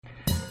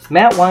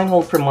Matt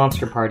Weinhold from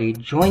Monster Party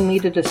joined me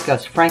to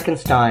discuss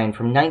Frankenstein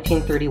from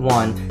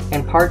 1931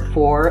 and part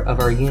 4 of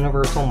our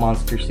Universal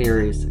Monster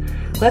series.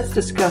 Let's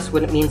discuss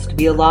what it means to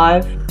be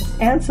alive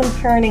and some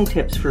parenting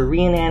tips for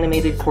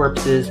reanimated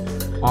corpses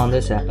on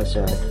this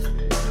episode.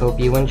 Hope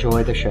you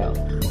enjoy the show.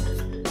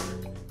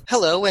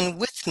 Hello, and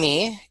with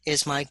me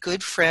is my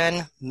good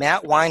friend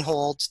Matt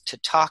Weinhold to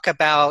talk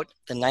about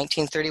the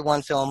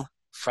 1931 film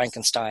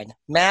Frankenstein.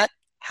 Matt,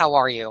 how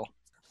are you?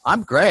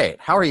 I'm great.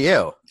 How are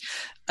you?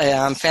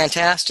 I'm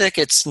fantastic.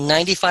 It's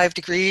 95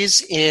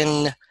 degrees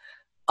in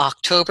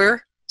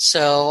October,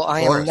 so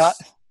I am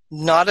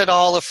not at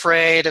all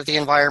afraid of the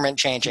environment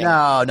changing.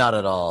 No, not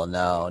at all.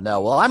 No.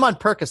 Well, I'm on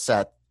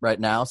Percocet right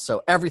now,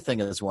 so everything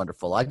is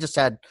wonderful. I just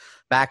had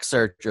back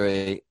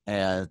surgery,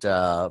 and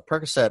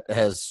Percocet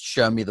has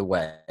shown me the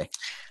way.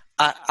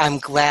 I'm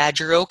glad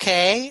you're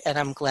okay, and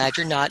I'm glad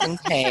you're not in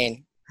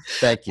pain.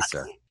 Thank you,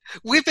 sir.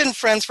 We've been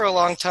friends for a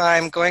long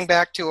time, going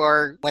back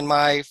to when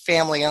my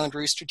family owned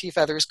Rooster T.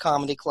 Feathers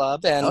Comedy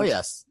Club, and oh,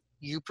 yes,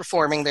 you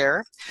performing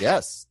there.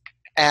 Yes.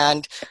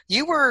 And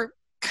you were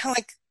kind of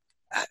like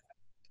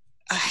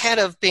ahead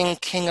of being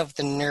king of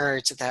the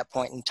nerds at that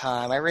point in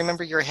time. I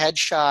remember your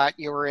headshot.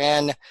 You were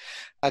in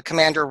a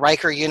Commander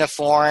Riker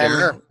uniform.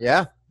 Sure.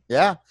 Yeah.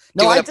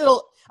 No,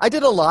 I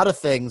did a lot of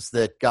things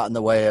that got in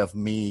the way of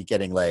me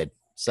getting laid.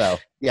 So,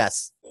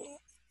 yes.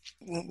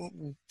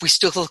 We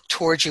still look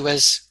towards you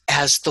as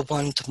the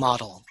one to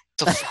model,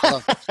 to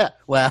follow.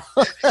 Well,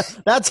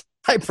 that's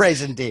high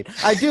praise indeed.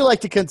 I do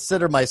like to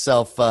consider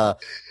myself the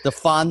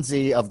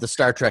Fonzie of the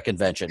Star Trek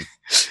convention.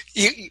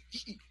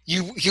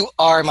 You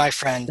are my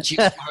friend.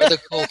 You are the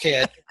cool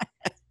kid.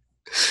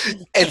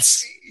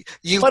 It's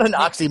you. What an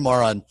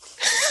oxymoron.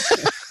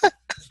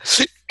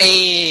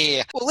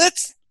 Hey, well,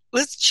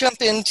 let's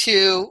jump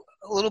into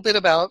a little bit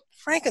about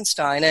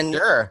Frankenstein and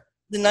sure.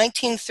 The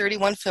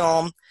 1931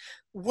 film.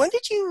 When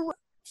did you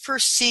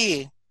first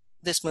see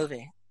this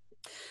movie?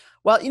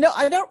 Well,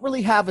 I don't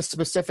really have a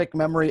specific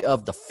memory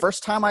of the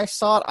first time I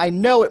saw it. I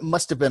know it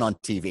must have been on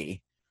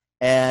TV.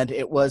 And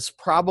it was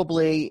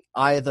probably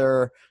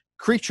either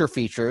Creature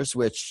Features,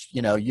 which,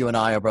 you and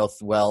I are both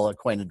well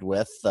acquainted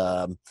with,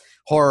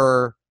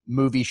 horror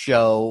movie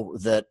show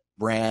that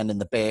ran in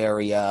the Bay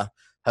Area,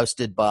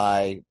 hosted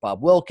by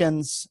Bob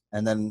Wilkins,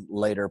 and then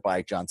later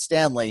by John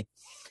Stanley.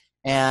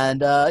 And,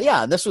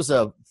 this was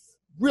a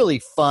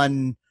really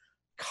fun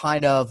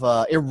kind of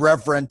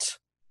irreverent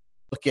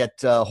look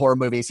at horror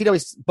movies.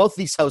 Both of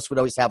these hosts would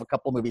always have a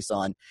couple movies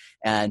on,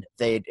 and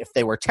if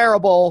they were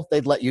terrible,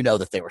 they'd let you know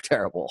that they were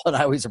terrible, and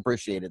I always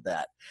appreciated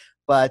that.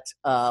 But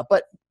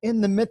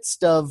in the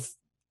midst of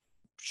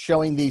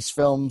showing these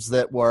films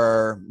that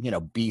were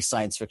B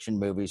science fiction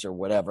movies or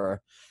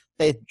whatever,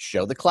 they'd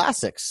show the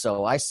classics.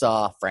 So I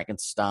saw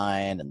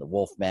Frankenstein and the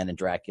Wolfman and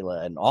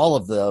Dracula and all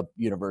of the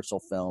Universal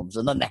films,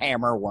 and then the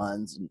Hammer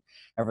ones and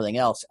everything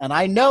else. And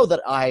I know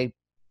that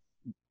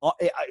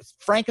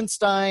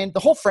Frankenstein, the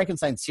whole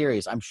Frankenstein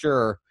series, I'm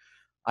sure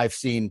I've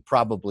seen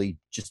probably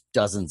just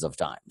dozens of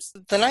times.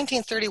 The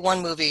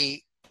 1931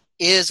 movie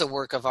is a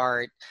work of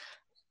art.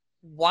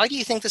 Why do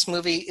you think this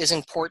movie is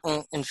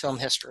important in film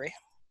history?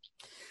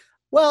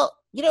 Well,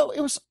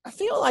 I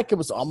feel like it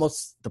was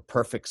almost the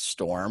perfect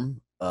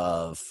storm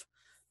of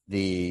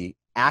the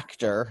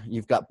actor.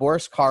 You've got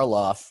Boris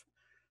Karloff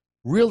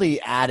really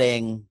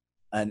adding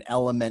an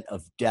element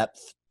of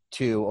depth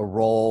to a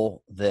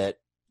role that,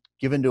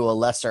 given to a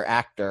lesser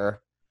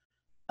actor,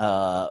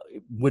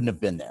 wouldn't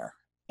have been there.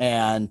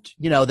 And,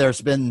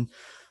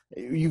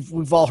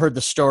 we've all heard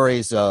the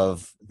stories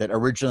of that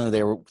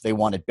originally they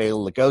wanted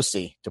Bela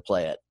Lugosi to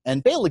play it.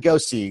 And Bela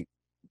Lugosi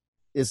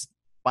is,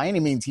 by any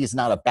means, he is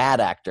not a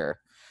bad actor,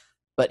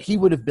 but he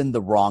would have been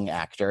the wrong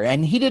actor.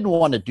 And he didn't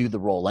want to do the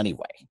role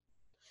anyway.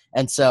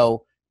 And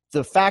so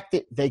the fact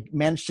that they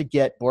managed to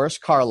get Boris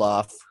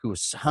Karloff, who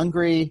was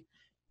hungry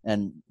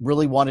and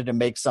really wanted to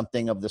make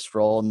something of this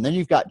role. And then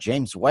you've got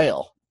James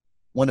Whale,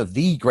 one of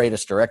the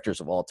greatest directors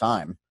of all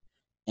time.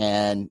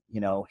 And,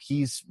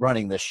 he's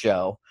running this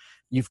show.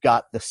 You've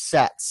got the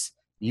sets.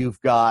 You've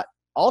got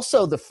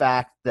also the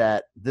fact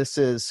that this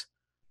is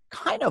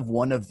kind of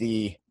one of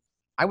the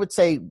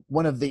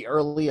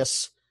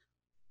earliest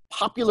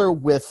popular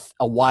with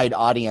a wide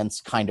audience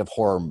kind of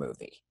horror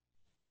movie.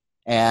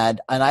 And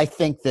I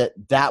think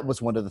that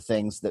was one of the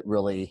things that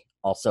really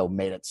also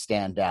made it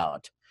stand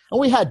out. And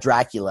we had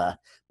Dracula,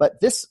 but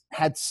this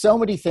had so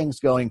many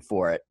things going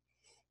for it.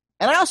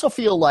 And I also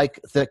feel like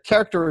the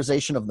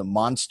characterization of the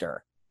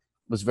monster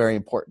was very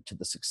important to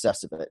the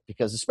success of it,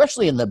 because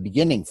especially in the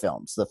beginning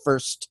films, the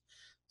first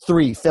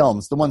 3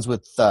 films, the ones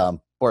with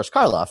Boris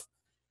Karloff,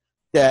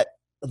 that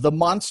the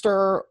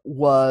monster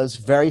was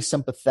very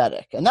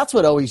sympathetic. And that's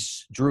what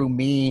always drew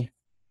me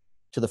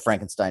to the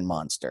Frankenstein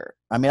monster.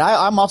 I mean,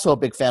 I'm also a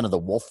big fan of the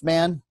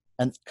Wolfman,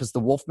 and because the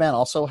Wolfman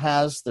also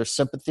has their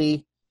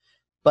sympathy,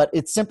 but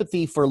it's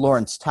sympathy for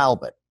Lawrence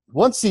Talbot.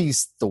 Once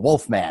he's the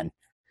Wolfman,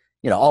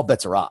 all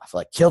bets are off.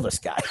 Like, kill this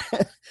guy.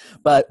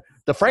 But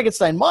the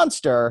Frankenstein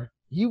monster,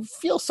 you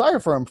feel sorry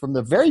for him from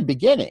the very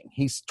beginning.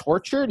 He's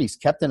tortured. He's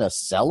kept in a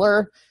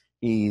cellar.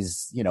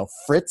 He's,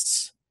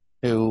 Fritz,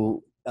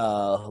 who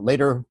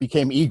later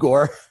became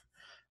Igor,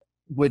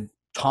 would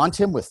taunt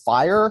him with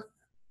fire.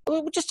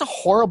 It was just a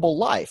horrible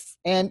life.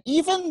 And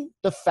even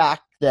the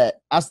fact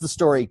that, as the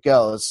story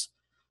goes,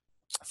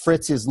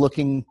 Fritz is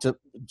looking to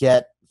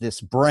get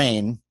this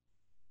brain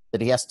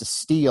that he has to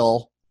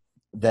steal,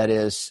 that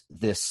is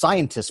this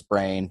scientist's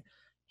brain.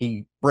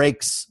 He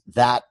breaks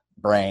that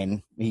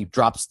brain. He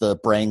drops the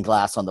brain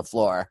glass on the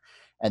floor,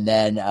 and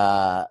then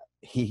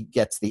he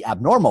gets the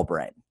abnormal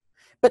brain.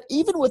 But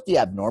even with the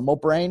abnormal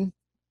brain,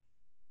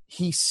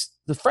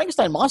 the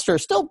Frankenstein monster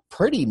is still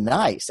pretty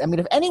nice. I mean,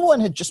 if anyone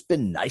had just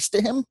been nice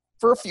to him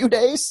for a few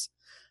days,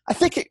 I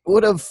think it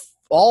would have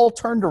all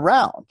turned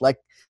around. Like,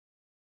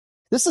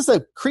 this is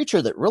a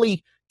creature that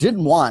really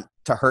didn't want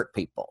to hurt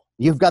people.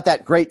 You've got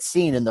that great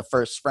scene in the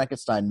first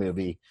Frankenstein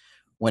movie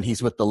when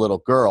he's with the little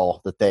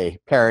girl that they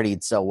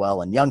parodied so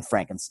well in Young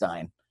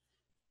Frankenstein,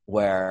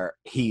 where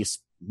he's,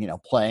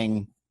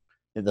 playing,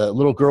 the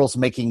little girl's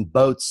making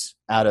boats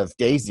out of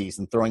daisies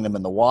and throwing them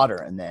in the water.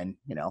 And then,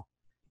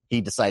 he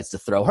decides to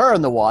throw her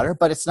in the water,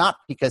 but it's not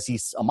because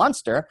he's a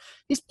monster.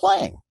 He's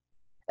playing.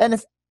 And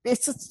if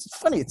it's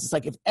funny, it's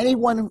like if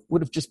anyone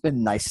would have just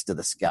been nice to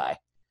this guy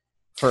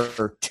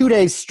for 2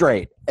 days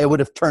straight, it would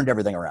have turned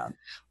everything around.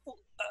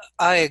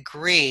 I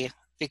agree,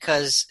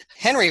 because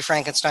Henry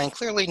Frankenstein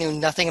clearly knew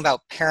nothing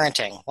about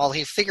parenting while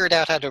he figured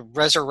out how to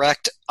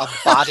resurrect a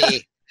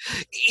body.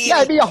 Yeah,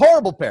 he'd be a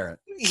horrible parent.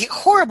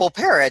 Horrible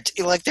parent.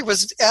 Like, there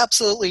was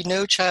absolutely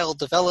no child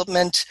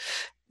development,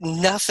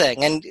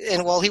 nothing. And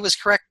while he was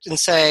correct in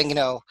saying,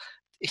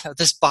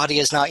 this body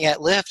has not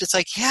yet lived, it's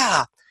like,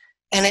 yeah,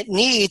 and it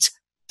needs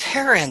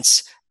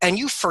parents. And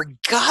you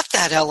forgot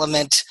that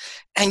element,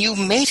 and you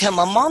made him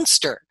a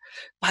monster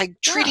by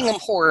treating him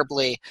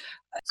horribly.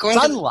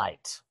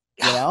 Sunlight,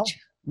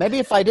 Maybe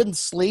if I didn't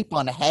sleep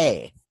on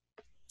hay.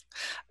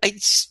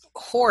 It's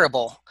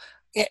horrible.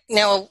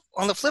 Now,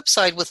 on the flip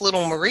side, with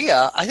Little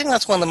Maria, I think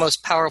that's one of the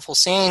most powerful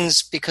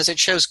scenes because it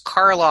shows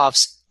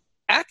Karloff's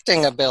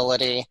acting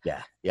ability.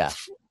 Yeah.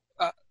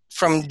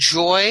 From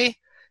joy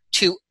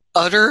to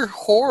utter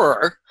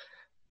horror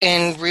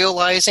and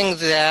realizing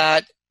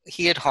that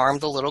he had harmed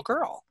the little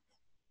girl.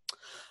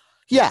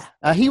 Yeah,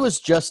 he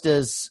was just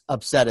as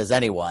upset as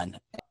anyone.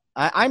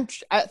 I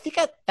think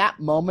at that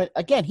moment,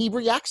 again, he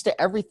reacts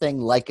to everything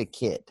like a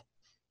kid,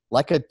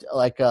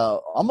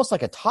 almost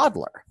like a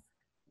toddler,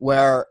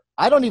 where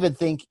I don't even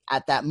think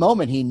at that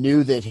moment he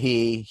knew that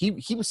he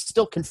was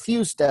still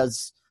confused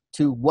as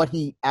to what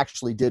he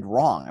actually did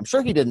wrong. I'm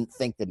sure he didn't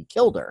think that he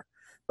killed her,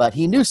 but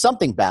he knew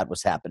something bad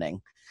was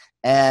happening.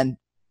 And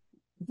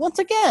once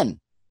again,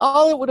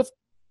 all it would have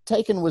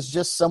taken was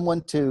just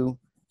someone to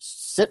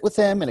sit with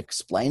him and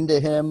explain to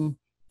him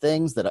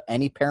things that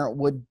any parent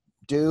would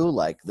do,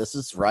 like, this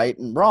is right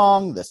and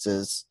wrong. This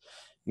is,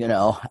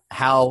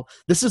 how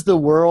this is the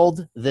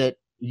world that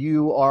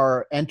you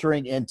are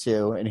entering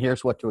into, and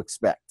here's what to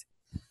expect.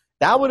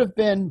 That would have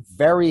been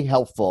very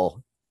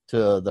helpful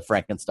to the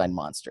Frankenstein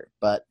monster.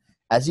 But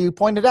as you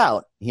pointed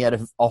out, he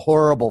had a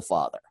horrible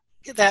father.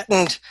 That,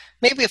 and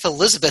maybe if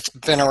Elizabeth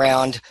had been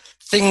around,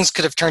 things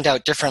could have turned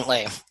out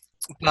differently.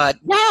 But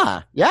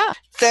yeah.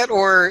 That,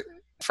 or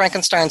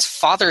Frankenstein's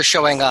father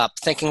showing up,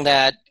 thinking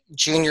that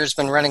Junior's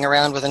been running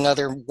around with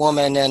another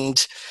woman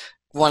and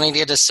wanting to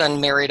get his son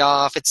married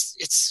off.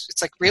 It's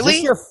like,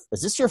 really?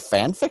 Is this your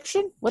fan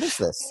fiction? What is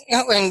this?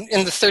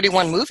 In the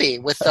 31 movie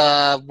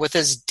with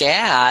his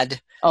dad.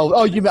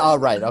 Oh, you mean? Oh,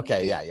 right.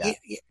 Okay, yeah.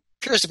 He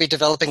appears to be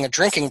developing a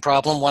drinking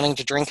problem, wanting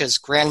to drink his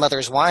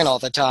grandmother's wine all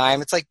the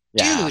time. It's like,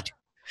 dude.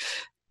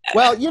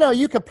 Well,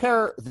 you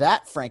compare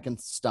that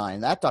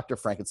Dr.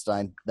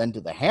 Frankenstein, then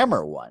to the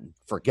Hammer one.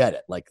 Forget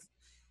it. Like,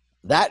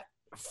 that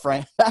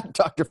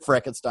Dr.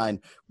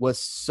 Frankenstein was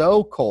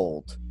so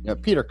cold.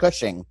 Peter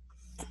Cushing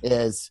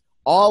is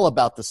all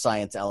about the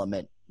science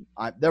element.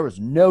 There was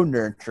no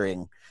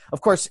nurturing.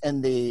 Of course,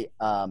 in the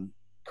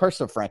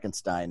Curse of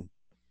Frankenstein,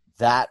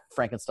 that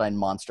Frankenstein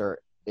monster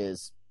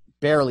is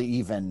barely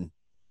even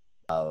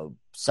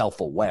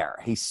self-aware.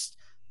 He's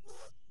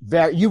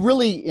very. You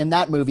really, in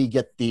that movie,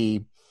 get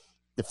the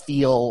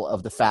feel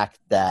of the fact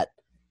that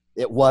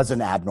it was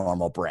an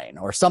abnormal brain,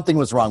 or something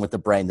was wrong with the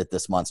brain that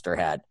this monster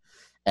had,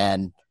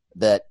 and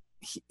that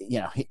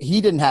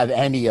he didn't have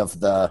any of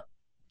the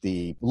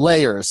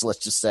layers, let's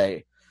just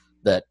say,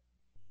 that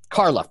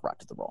Karloff brought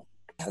to the role.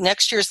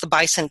 Next year's the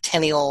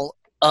bicentennial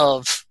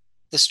of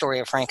the story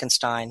of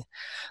Frankenstein.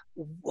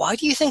 Why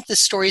do you think this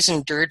story's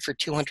endured for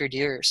 200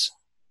 years?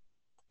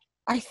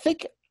 I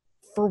think,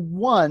 for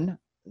one,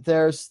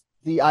 there's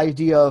the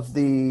idea of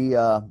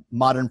the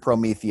modern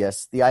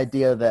Prometheus, the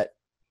idea that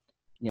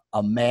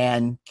a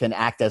man can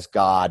act as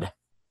God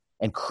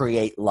and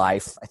create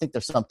life. I think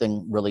there's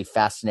something really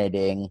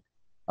fascinating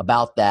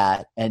about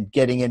that, and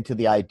getting into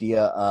the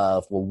idea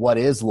of, well, what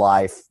is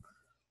life?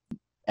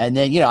 And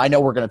then, I know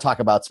we're going to talk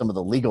about some of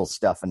the legal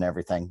stuff and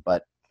everything,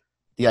 but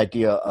the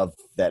idea of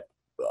that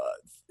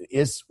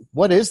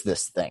what is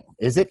this thing?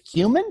 Is it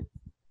human?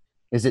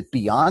 Is it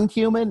beyond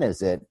human?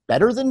 Is it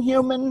better than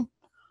human?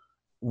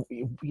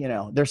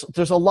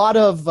 There's a lot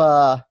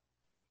of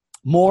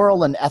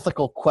moral and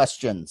ethical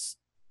questions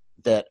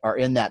that are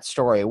in that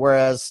story,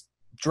 whereas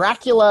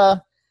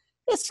Dracula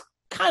is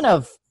kind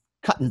of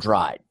cut and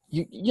dried.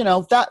 You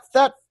know,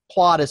 that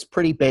plot is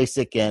pretty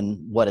basic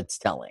in what it's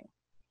telling.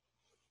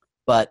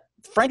 But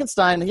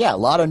Frankenstein, yeah, a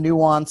lot of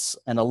nuance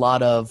and a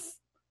lot of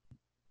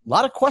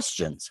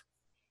questions.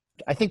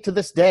 I think to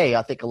this day,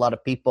 I think a lot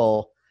of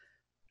people,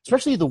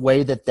 especially the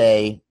way that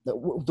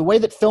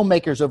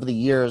filmmakers over the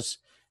years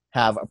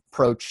have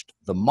approached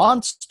the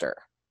monster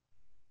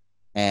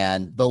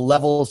and the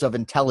levels of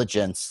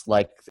intelligence.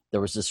 Like there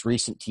was this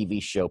recent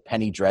TV show,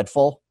 Penny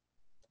Dreadful.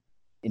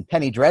 In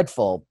Penny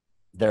Dreadful,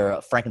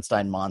 their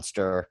Frankenstein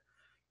monster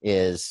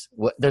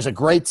there's a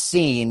great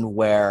scene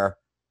where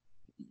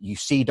you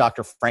see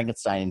Dr.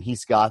 Frankenstein and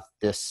he's got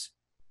this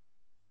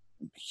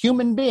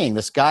human being.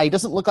 This guy, he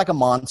doesn't look like a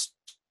monster.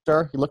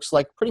 He looks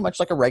like pretty much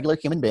like a regular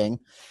human being.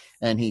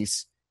 And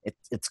it's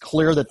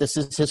clear that this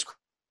is his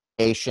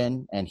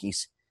creation, and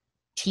he's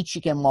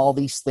teaching him all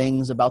these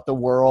things about the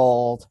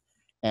world.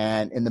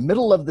 And in the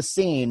middle of the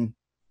scene,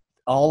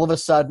 all of a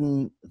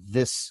sudden,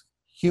 this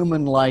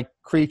human-like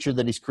creature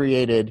that he's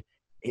created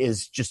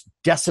is just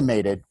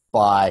decimated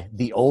by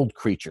the old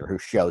creature who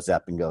shows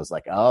up and goes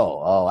like,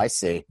 oh, I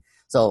see.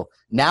 So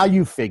now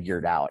you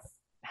figured out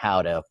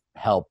how to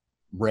help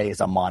raise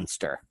a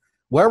monster.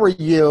 Where were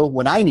you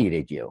when I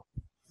needed you?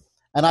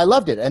 And I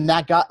loved it. And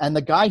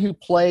the guy who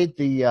played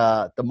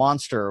the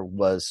monster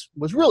was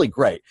really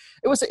great.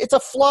 It's a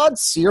flawed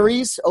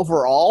series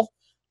overall,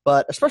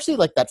 but especially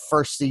like that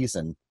first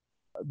season,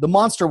 the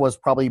monster was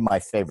probably my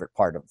favorite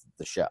part of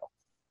the show.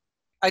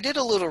 I did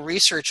a little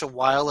research a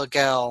while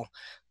ago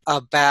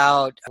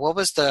about what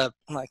was the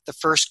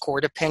first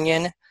court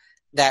opinion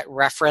that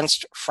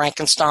referenced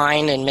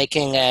Frankenstein and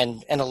making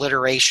an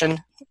alliteration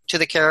to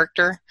the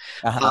character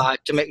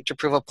to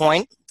prove a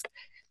point.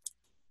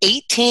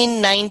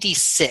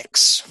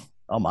 1896.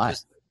 Oh my!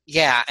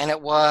 Yeah, and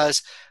it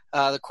was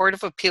the Court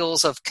of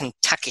Appeals of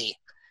Kentucky,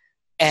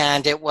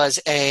 and it was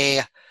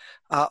a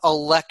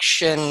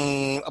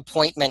election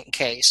appointment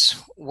case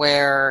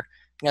where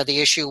the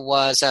issue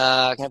was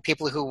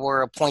people who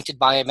were appointed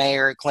by a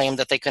mayor claimed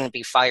that they couldn't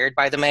be fired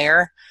by the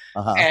mayor,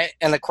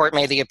 and the court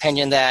made the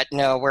opinion that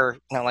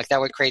that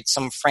would create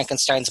some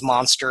Frankenstein's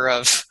monster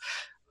of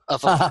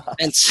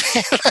appointments.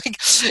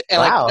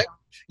 Wow.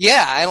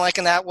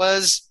 And that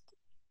was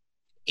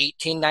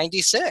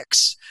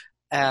 1896,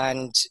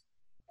 and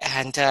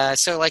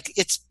so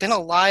it's been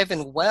alive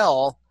and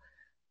well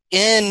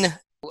in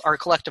our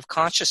collective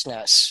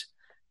consciousness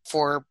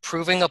for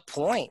proving a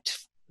point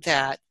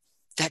that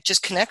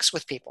just connects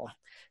with people.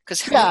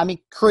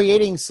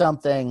 Creating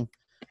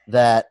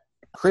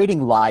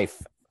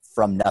life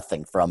from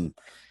nothing, from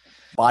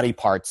body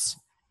parts,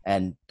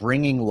 and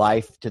bringing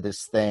life to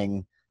this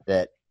thing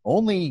that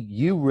only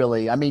you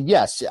really,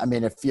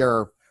 if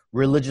you're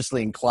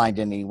religiously inclined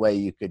in any way,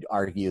 you could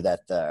argue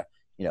that the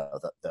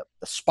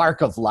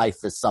spark of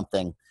life is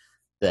something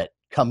that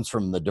comes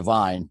from the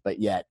divine, but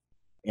yet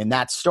in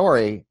that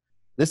story,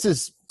 this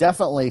is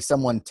definitely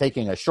someone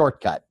taking a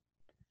shortcut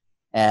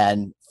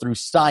and through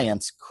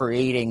science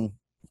creating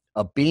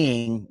a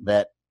being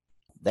that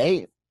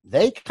they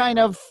kind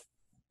of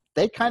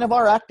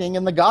are acting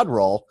in the God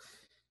role.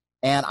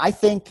 And I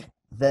think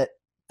that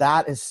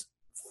is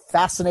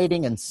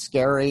fascinating and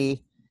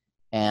scary.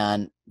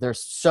 And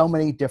there's so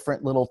many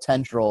different little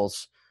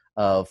tendrils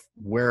of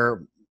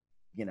where,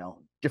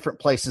 different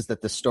places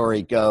that the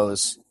story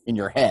goes in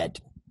your head.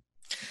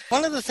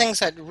 One of the things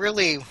that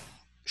really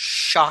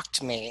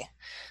shocked me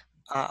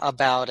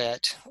about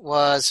it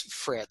was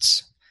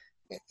Fritz.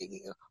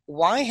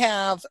 Why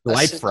have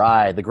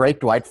the great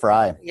Dwight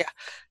Fry? Yeah,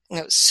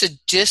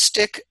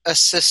 sadistic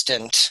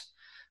assistant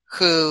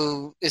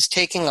who is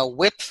taking a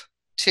whip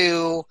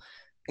to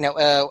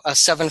a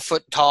 7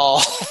 foot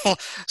tall,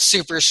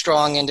 super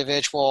strong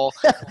individual.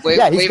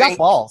 He's got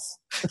balls.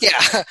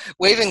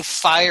 Waving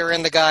fire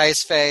in the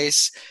guy's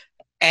face.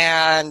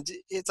 And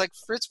it's like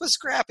Fritz was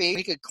scrappy.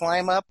 He could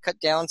climb up, cut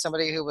down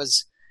somebody who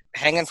was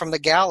hanging from the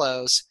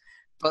gallows.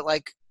 But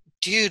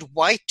dude,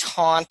 why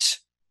taunt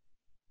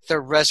the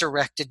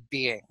resurrected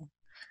being?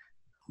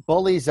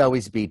 Bullies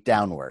always beat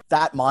downward.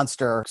 That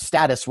monster,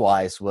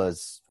 status-wise,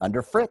 was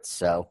under Fritz.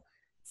 So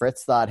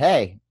Fritz thought,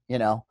 hey,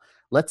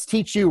 let's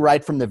teach you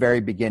right from the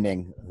very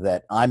beginning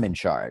that I'm in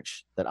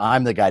charge, that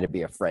I'm the guy to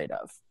be afraid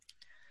of.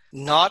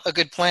 Not a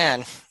good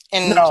plan.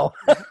 And no.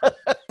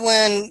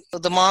 When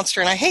the monster,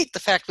 and I hate the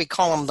fact we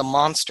call him the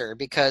monster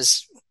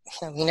because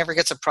he never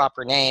gets a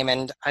proper name,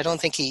 and I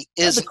don't think he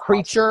is the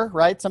creature,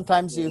 right?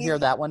 Sometimes you hear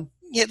that one.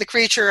 Yeah, the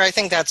creature, I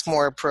think that's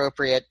more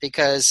appropriate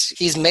because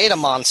he's made a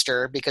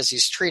monster because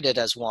he's treated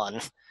as one.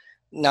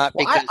 Not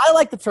because I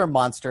like the term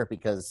monster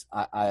because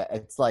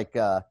it's like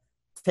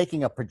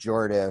taking a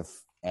pejorative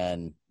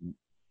and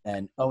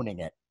owning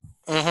it.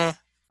 Mm-hmm.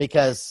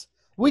 Because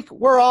we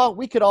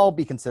could all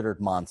be considered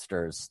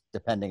monsters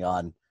depending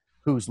on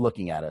who's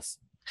looking at us.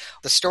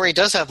 The story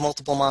does have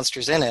multiple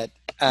monsters in it,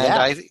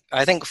 and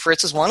I think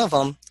Fritz is one of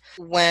them.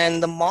 When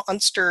the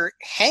monster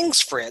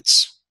hangs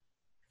Fritz,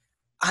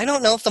 I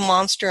don't know if the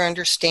monster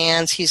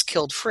understands he's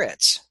killed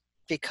Fritz,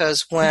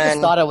 because He just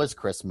when thought it was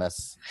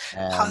Christmas.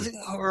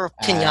 or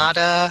And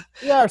pinata,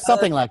 yeah, or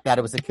something like that.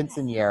 It was a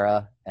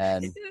quinceanera,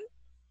 and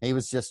he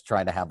was just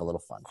trying to have a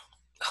little fun.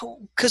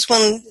 because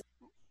when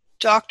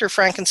Dr.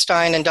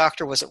 Frankenstein and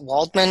Dr. was it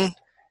Waldman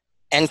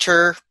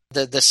enter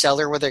the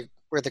cellar where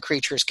the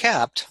creature is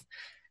kept,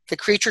 the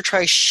creature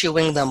tries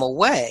shooing them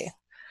away.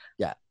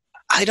 Yeah.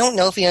 I don't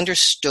know if he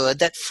understood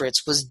that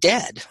Fritz was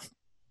dead.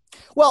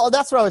 Well,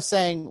 that's what I was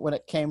saying when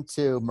it came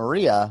to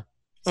Maria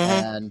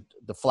Mm-hmm. and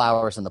the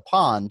flowers in the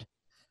pond,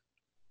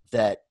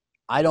 that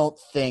I don't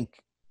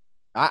think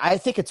I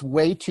think it's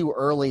way too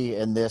early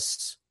in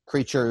this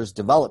creature's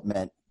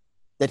development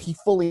that he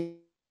fully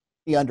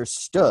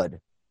understood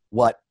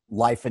what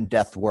life and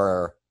death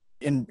were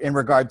in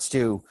regards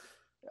to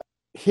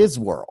his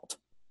world.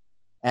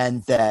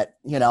 And that,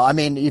 I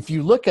mean, if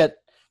you look at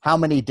how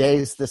many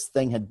days this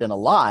thing had been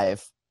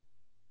alive,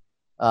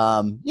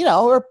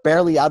 we're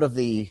barely out of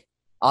the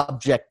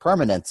object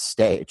permanence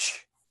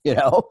stage,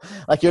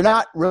 like you're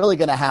not really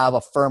going to have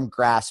a firm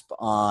grasp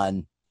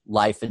on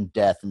life and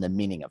death and the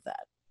meaning of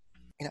that.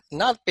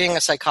 Not being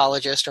a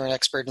psychologist or an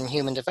expert in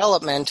human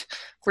development,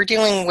 we're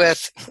dealing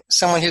with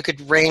someone who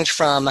could range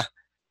from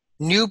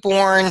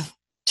newborn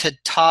to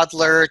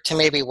toddler to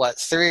maybe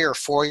 3 or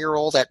 4 year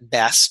old at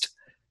best.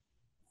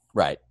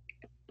 Right.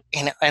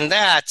 And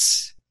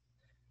that's,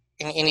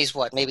 and he's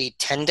maybe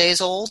 10 days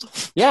old?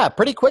 Yeah,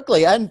 pretty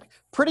quickly, and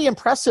pretty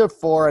impressive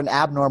for an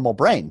abnormal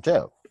brain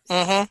too.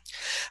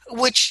 Mm-hmm.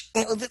 Which,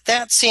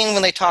 that scene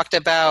when they talked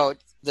about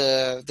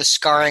the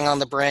scarring on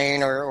the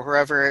brain or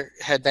whoever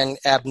had been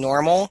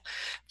abnormal,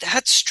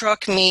 that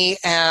struck me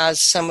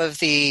as some of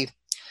the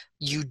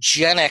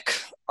eugenic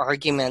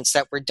arguments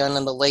that were done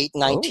in the late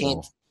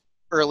 19th,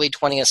 early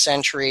 20th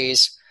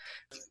centuries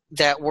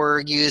that were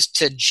used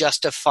to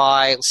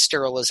justify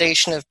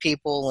sterilization of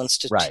people,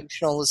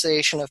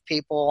 institutionalization of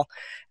people,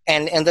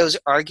 and those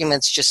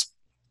arguments just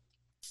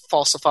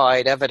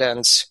falsified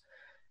evidence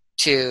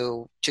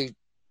to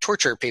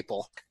torture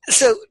people.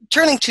 So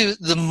turning to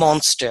the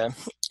monster.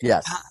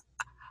 Yes.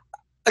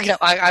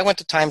 I went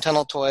to Time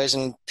Tunnel Toys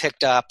and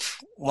picked up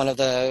one of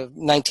the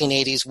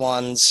 1980s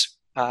ones,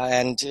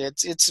 and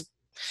it's a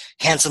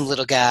handsome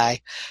little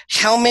guy.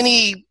 How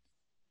many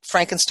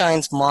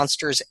Frankenstein's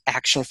monsters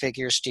action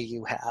figures do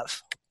you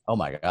have? Oh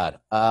my God.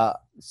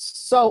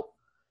 So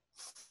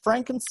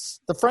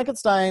the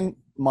Frankenstein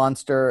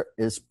monster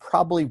is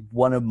probably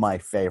one of my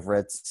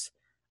favorites.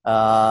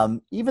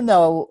 Even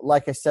though,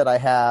 like I said, I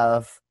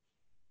have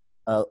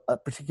a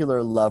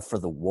particular love for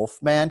the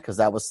Wolfman, because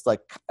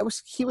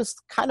he was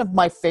kind of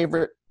my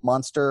favorite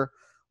monster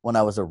when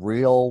I was a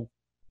real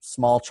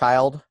small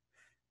child.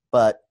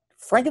 But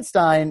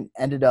Frankenstein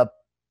ended up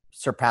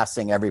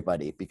surpassing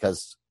everybody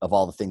because of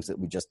all the things that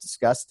we just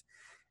discussed.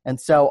 And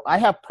so I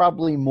have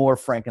probably more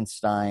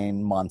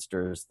Frankenstein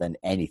monsters than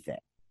anything.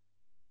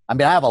 I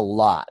mean, I have a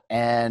lot,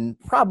 and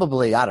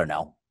probably, I don't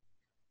know,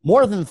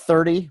 more than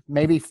 30,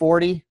 maybe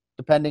 40,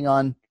 depending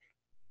on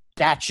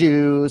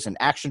statues and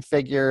action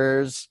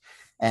figures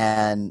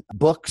and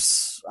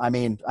books. I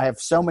mean, I have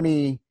so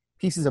many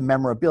pieces of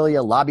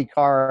memorabilia, lobby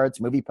cards,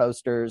 movie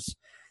posters,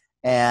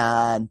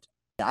 and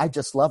I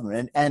just love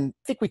them. And I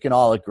think we can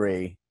all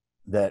agree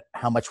that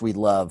how much we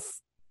love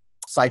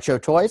Sideshow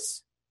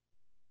toys.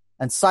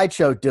 And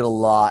Sideshow did a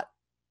lot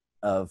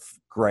of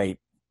great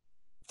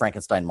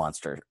Frankenstein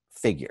monster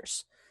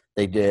figures.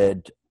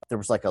 There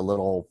was like a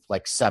little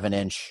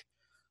 7-inch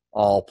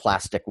all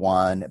plastic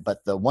one,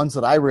 but the ones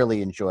that I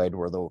really enjoyed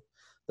were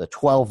the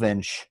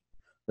 12-inch,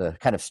 the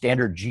kind of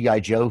standard G.I.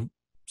 Joe,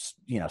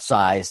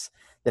 size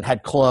that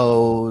had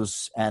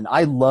clothes, and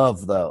I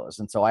love those.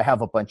 And so I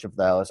have a bunch of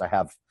those. I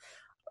have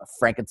a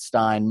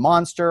Frankenstein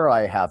monster.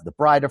 I have the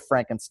Bride of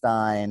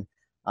Frankenstein.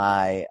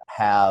 I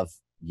have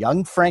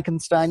Young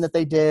Frankenstein that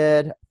they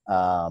did.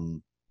 I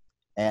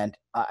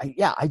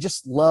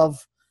just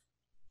love,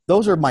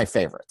 those are my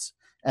favorites.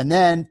 And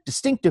then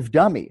Distinctive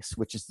Dummies,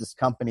 which is this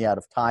company out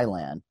of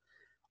Thailand,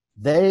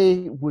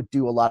 they would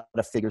do a lot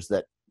of figures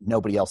that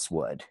nobody else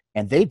would.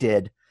 And they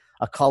did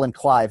a Colin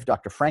Clive,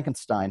 Dr.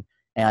 Frankenstein,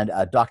 and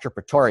Dr.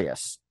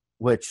 Pretorius,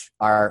 which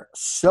are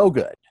so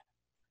good.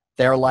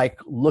 They're like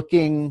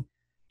looking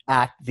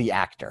at the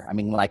actor. I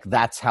mean, like,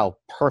 that's how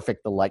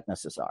perfect the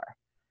likenesses are.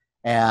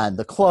 And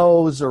the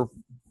clothes are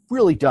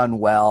really done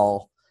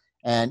well.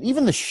 And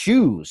even the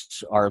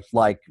shoes are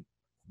like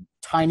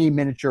tiny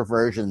miniature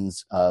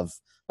versions of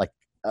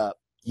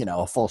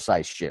a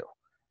full-size shoe.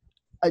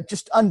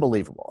 Just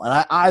unbelievable.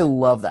 And I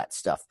love that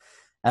stuff.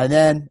 And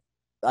then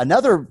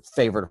another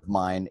favorite of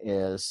mine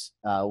is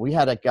we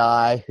had a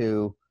guy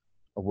who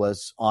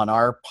was on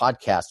our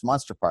podcast,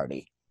 Monster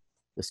Party,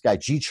 this guy,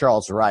 G.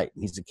 Charles Wright.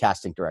 He's a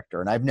casting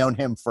director, and I've known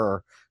him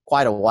for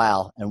quite a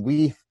while. And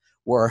we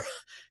were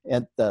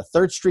at the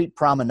 3rd Street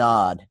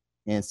Promenade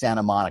in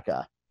Santa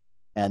Monica,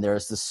 and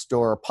there's this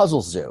store,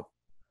 Puzzle Zoo.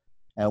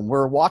 And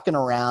we're walking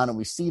around, and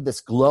we see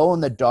this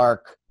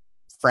glow-in-the-dark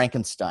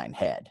Frankenstein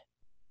head.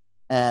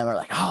 And we're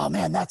like, oh,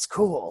 man, that's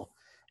cool.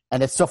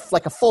 And it's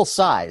like a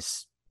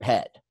full-size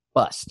head,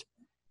 bust.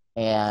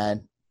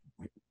 And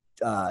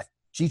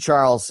G.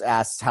 Charles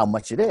asks how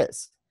much it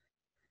is.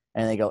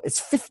 And they go, it's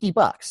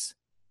 $50.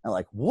 I'm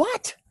like,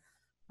 what?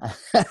 I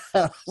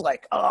was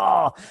like,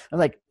 oh. I'm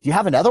like, do you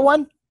have another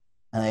one?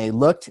 And they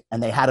looked,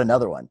 and they had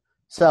another one.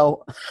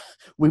 So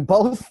we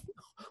both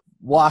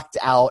walked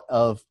out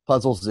of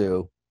Puzzle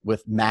Zoo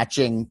with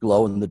matching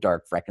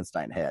glow-in-the-dark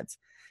Frankenstein heads.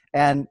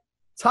 And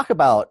talk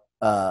about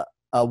a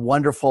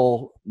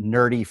wonderful,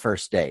 nerdy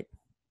first date.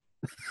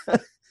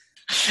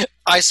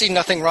 I see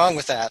nothing wrong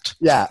with that.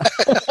 Yeah.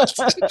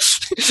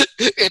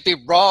 It'd be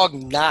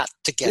wrong not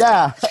to get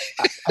Yeah.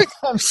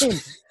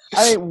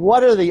 I mean,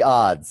 what are the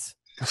odds?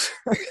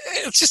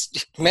 It's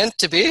just meant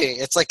to be.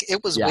 It's like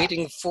it was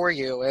waiting for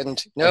you.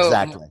 And no,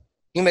 exactly.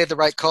 You made the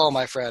right call,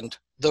 my friend.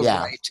 The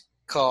right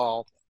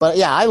call. But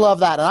yeah, I love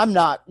that. And I'm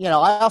not,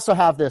 I also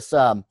have this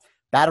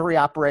battery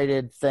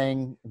operated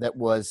thing that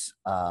was,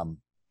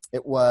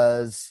 it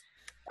was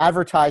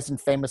advertised in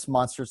Famous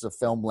Monsters of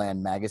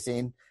Filmland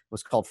magazine. It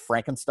was called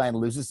Frankenstein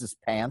Loses His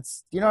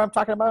Pants. Do you know what I'm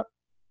talking about?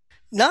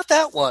 Not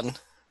that one.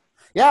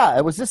 Yeah,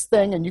 it was this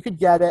thing, and you could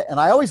get it. And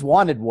I always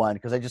wanted one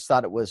because I just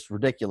thought it was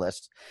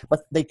ridiculous.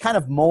 But they kind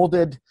of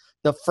molded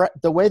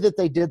the way that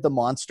they did the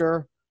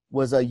monster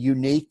was a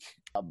unique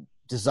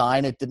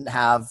design. It didn't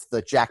have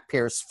the Jack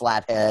Pierce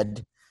flat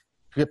head,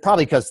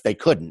 probably because they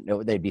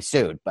couldn't. They'd be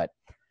sued. But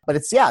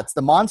it's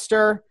the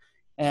monster,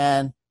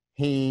 and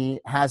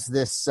he has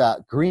this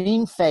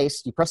green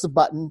face. You press a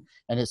button,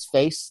 and his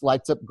face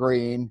lights up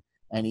green,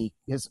 and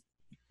his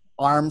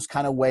arms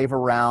kind of wave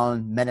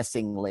around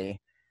menacingly.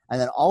 And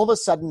then all of a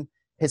sudden,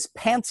 his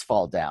pants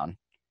fall down,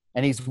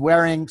 and he's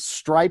wearing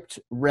striped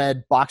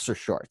red boxer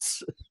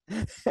shorts.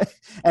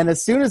 And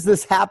as soon as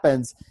this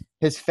happens,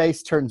 his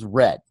face turns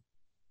red,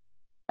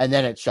 and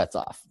then it shuts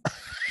off.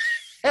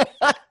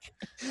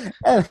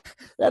 And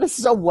that is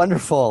so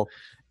wonderful.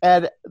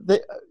 And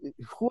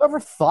whoever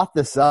thought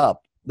this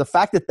up, the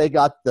fact that they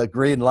got the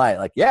green light,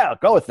 like, yeah,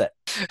 go with it.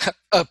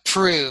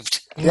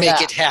 Approved.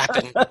 Make it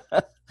happen.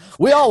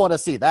 We all want to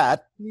see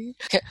that.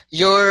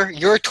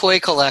 Your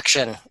toy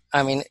collection.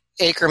 I mean,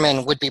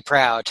 Ackerman would be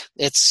proud.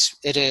 It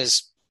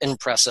is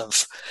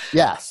impressive.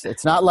 Yes,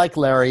 it's not like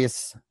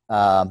Larry's.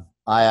 I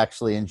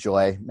actually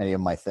enjoy many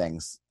of my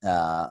things,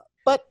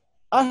 but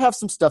I have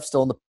some stuff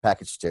still in the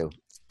package too.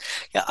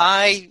 Yeah,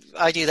 I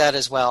do that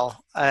as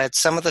well.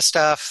 Some of the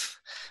stuff,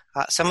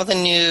 some of the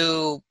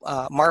new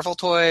Marvel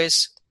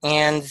toys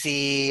and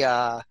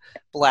the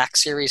Black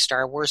Series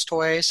Star Wars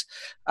toys.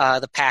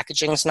 The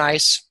packaging's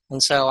nice,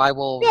 and so I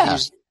will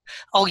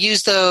I'll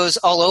use those.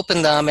 I'll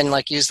open them and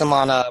use them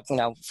on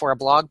for a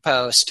blog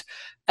post,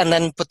 and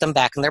then put them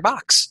back in their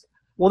box.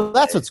 Well,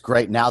 that's what's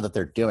great now that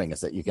they're doing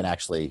is that you can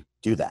actually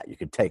do that. You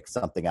can take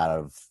something out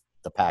of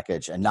the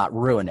package and not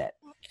ruin it.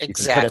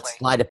 Exactly. You can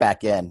slide it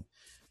back in.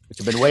 Which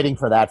have been waiting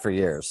for that for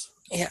years.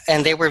 Yeah,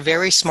 and they were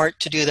very smart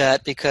to do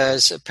that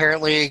because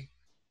apparently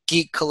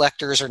geek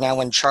collectors are now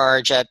in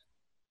charge at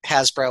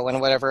Hasbro and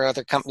whatever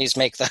other companies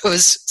make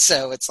those.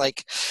 So it's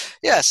like,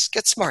 yes,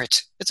 get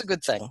smart. It's a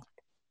good thing.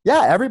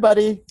 Yeah,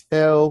 everybody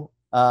who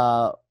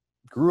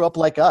grew up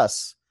like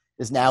us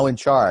is now in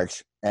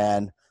charge.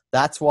 And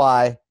that's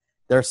why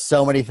there's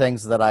so many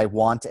things that I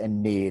want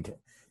and need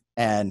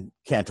and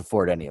can't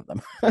afford any of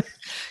them.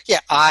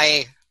 Yeah,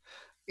 I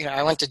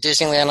went to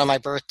Disneyland on my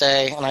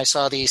birthday, and I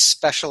saw the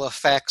special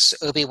effects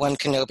Obi-Wan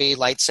Kenobi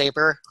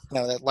lightsaber.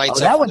 That lights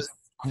up. That was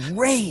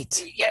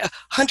great. Yeah,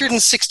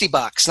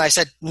 $160. And I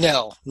said,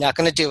 no, not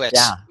going to do it.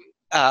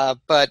 Yeah.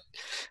 But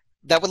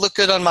that would look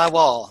good on my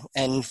wall,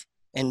 and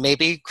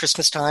maybe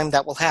Christmas time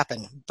that will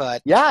happen.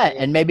 But yeah,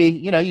 and maybe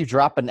you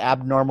drop an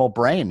abnormal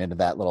brain into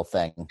that little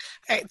thing,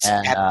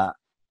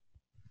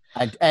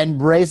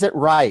 and raise it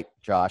right,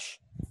 Josh.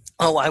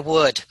 Oh, I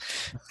would,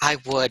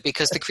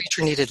 because the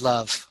creature needed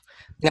love.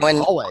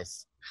 And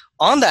always.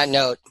 On that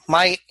note,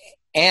 my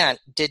aunt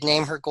did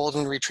name her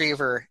golden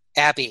retriever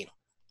Abby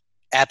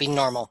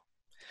Normal.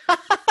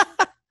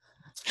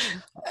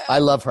 I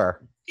love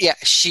her. Yeah,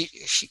 she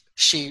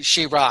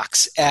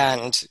rocks,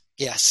 and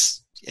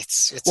yes,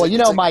 it's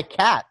well, my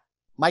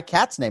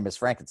cat's name is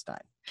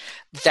Frankenstein.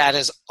 That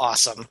is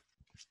awesome.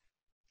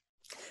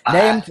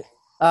 Named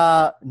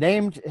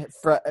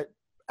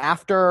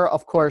after,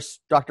 of course,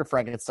 Dr.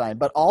 Frankenstein,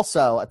 but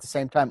also at the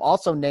same time,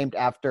 also named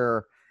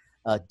after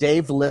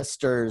Dave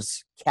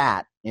Lister's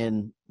cat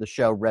in the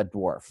show Red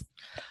Dwarf.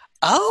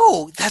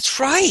 Oh, that's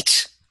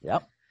right.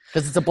 Yep,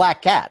 because it's a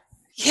black cat.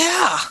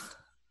 Yeah.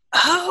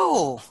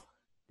 Oh.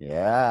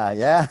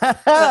 Yeah.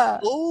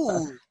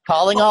 Ooh.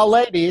 Calling all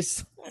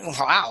ladies.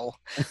 Wow.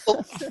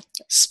 Well,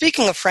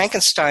 speaking of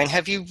Frankenstein,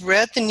 have you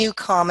read the new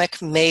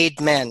comic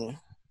Made Men?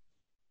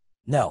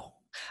 No.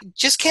 It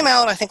just came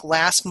out, I think,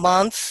 last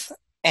month,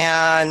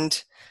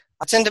 and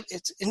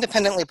it's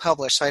independently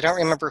published, so I don't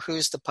remember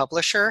who's the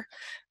publisher,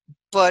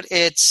 but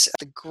it's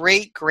the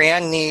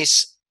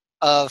great-grandniece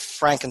of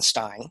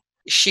Frankenstein.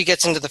 She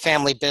gets into the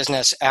family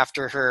business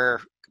after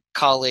her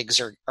colleagues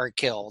are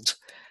killed,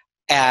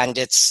 and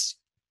it's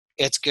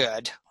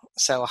good.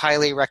 So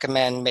highly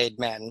recommend Made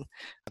Men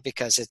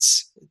because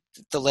it's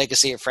the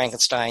legacy of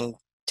Frankenstein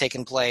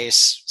taken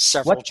place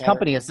several. What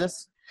company is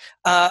this?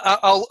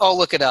 I'll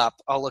look it up.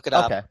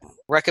 Okay.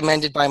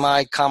 Recommended by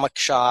my comic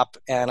shop,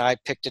 and I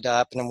picked it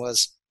up and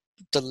was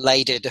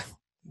delighted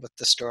with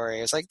the story.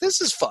 I was like, this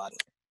is fun.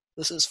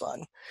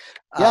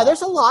 Yeah,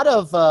 there's a lot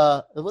of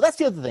well, that's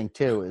the other thing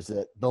too, is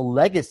that the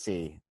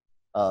legacy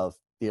of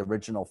the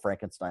original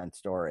Frankenstein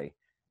story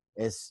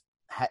is,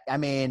 I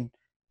mean,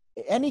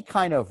 any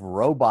kind of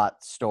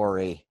robot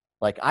story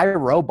like I,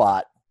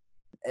 Robot,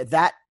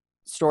 that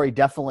story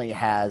definitely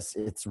has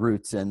its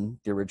roots in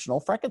the original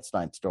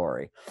Frankenstein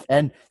story.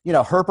 And, you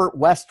know, Herbert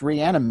West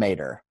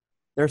Reanimator.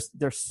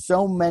 There's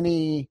so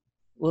many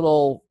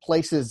little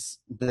places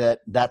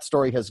that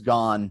story has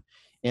gone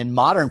in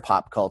modern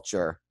pop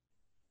culture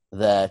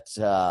that,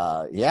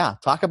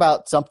 talk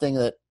about something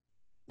that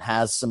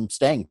has some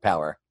staying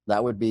power.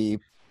 That would be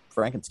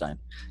Frankenstein.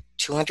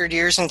 200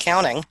 years and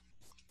counting.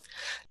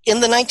 In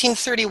the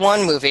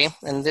 1931 movie,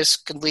 and this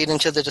could lead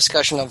into the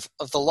discussion of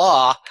the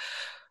law,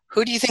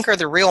 who do you think are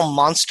the real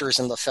monsters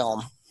in the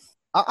film?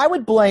 I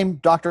would blame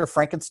Dr.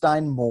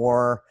 Frankenstein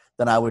more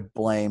than I would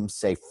blame,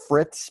 say,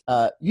 Fritz.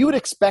 You would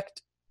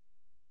expect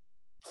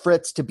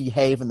Fritz to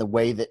behave in the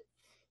way that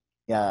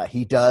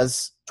he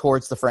does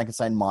towards the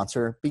Frankenstein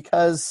monster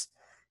because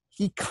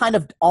he kind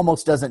of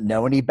almost doesn't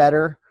know any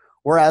better.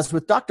 Whereas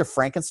with Dr.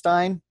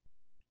 Frankenstein,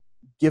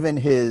 given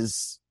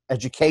his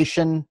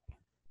education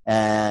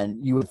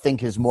and you would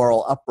think his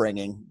moral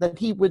upbringing, that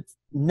he would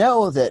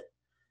know that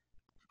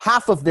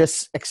half of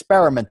this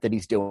experiment that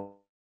he's doing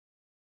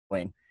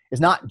is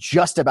not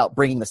just about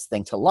bringing this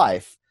thing to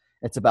life.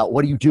 It's about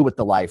what do you do with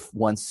the life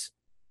once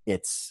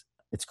it's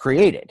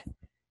created.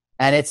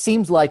 And it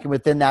seems like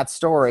within that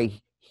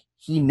story,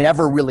 he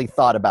never really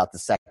thought about the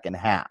second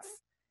half.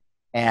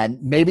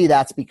 And maybe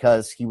that's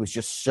because he was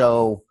just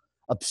so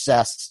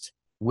obsessed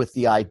with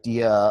the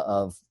idea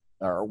of,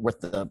 or with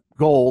the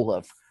goal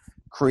of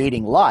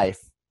creating life,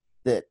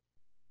 that,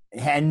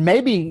 and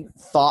maybe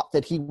thought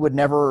that he would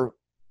never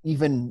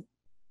even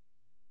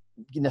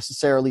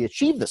necessarily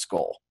achieve this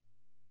goal,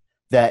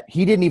 that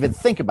he didn't even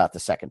think about the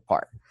second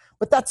part.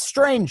 But that's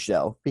strange,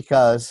 though,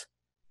 because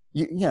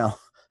you know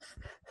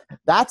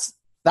that's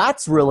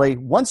really,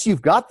 once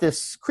you've got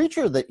this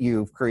creature that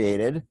you've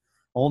created,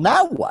 well,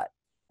 now what?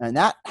 And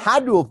that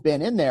had to have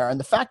been in there. And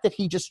the fact that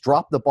he just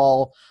dropped the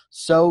ball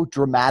so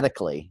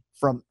dramatically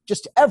from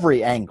just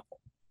every angle,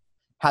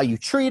 how you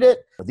treat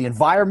it, the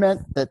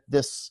environment that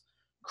this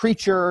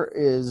creature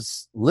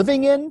is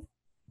living in,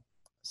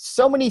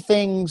 so many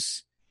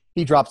things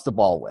he drops the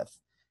ball with.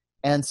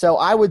 And so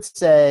I would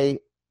say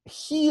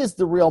he is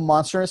the real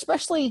monster,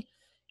 especially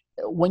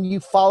when you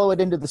follow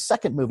it into the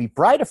second movie,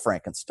 Bride of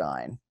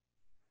Frankenstein,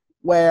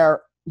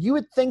 where you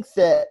would think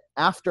that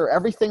after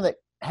everything that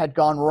had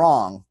gone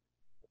wrong,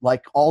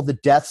 like all the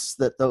deaths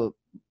that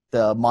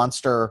the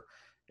monster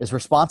is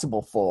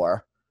responsible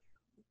for,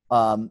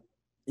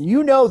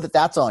 you know that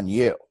that's on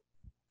you.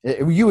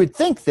 You would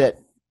think that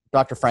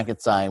Dr.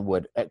 Frankenstein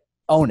would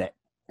own it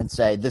and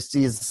say, this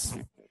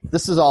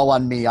is all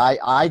on me.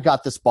 I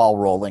got this ball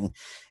rolling,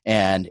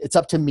 and it's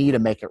up to me to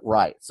make it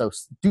right. So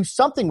do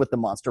something with the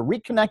monster,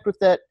 reconnect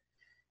with it,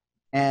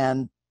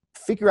 and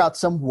figure out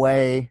some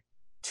way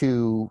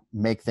to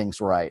make things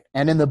right.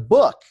 And in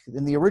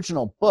the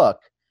original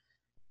book,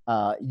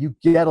 you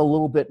get a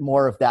little bit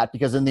more of that,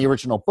 because in the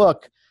original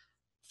book,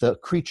 the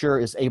creature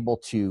is able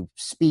to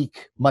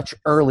speak much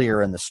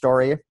earlier in the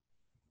story,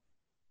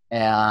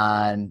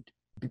 and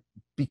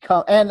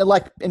become, and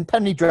like in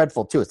Penny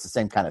Dreadful too, it's the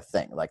same kind of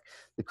thing. Like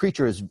the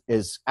creature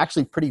is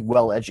actually pretty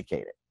well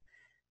educated,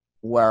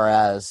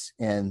 whereas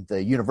in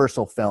the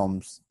Universal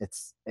films,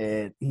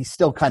 he's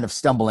still kind of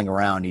stumbling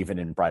around, even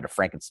in Bride of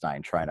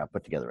Frankenstein, trying to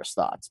put together his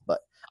thoughts. But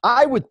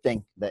I would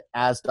think that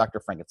as Dr.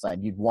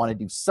 Frankenstein, you'd want to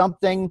do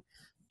something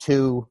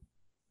to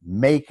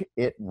make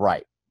it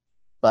right.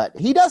 But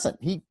he doesn't.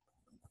 He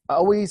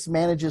always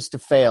manages to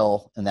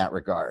fail in that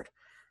regard.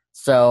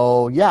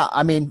 So, yeah,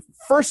 I mean,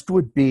 first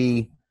would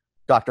be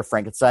Dr.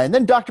 Frankenstein. And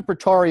then Dr.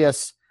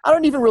 Pretorius, I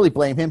don't even really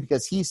blame him,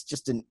 because he's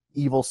just an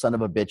evil son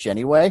of a bitch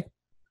anyway.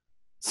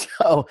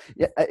 So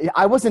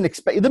I wasn't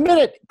expecting, the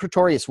minute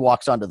Pretorius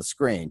walks onto the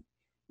screen,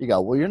 you go,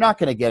 well, you're not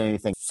going to get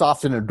anything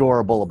soft and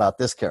adorable about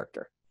this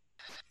character.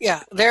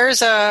 Yeah,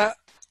 there's a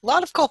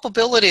lot of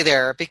culpability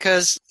there,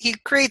 because he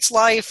creates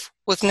life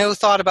with no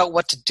thought about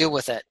what to do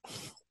with it.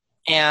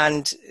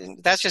 And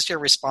that's just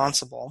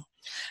irresponsible.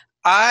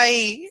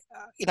 I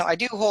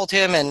do hold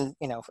him and,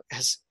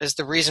 as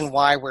the reason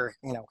why we're,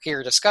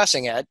 here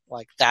discussing it.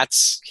 Like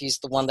he's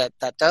the one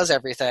that does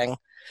everything.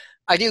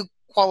 I do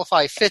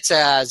qualify Fitz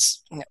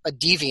as a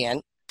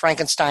deviant.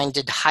 Frankenstein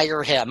did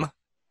hire him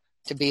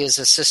to be his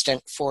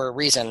assistant for a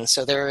reason.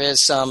 So there is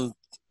some,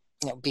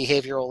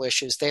 behavioral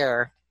issues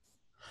there.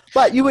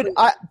 But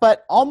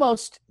but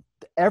almost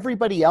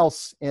everybody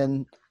else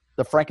in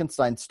the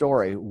Frankenstein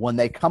story, when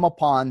they come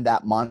upon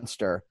that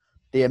monster,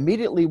 they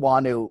immediately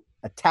want to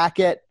attack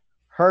it,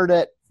 hurt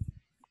it,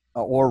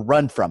 or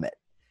run from it.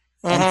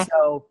 Mm-hmm. And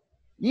so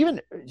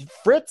even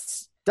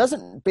Fritz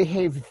doesn't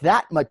behave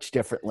that much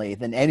differently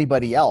than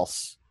anybody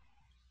else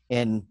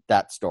in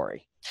that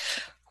story.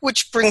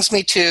 Which brings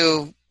me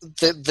to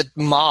the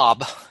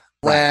mob.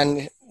 Right.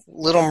 When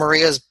little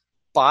Maria's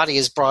body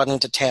is brought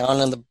into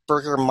town and the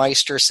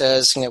Burgermeister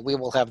says, we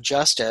will have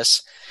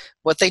justice,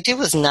 what they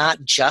do is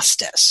not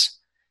justice.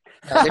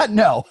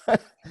 No.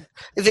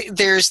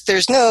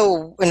 There's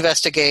no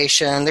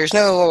investigation. There's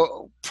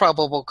no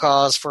probable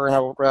cause for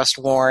an arrest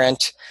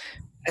warrant.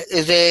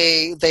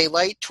 They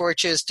light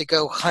torches to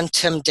go hunt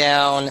him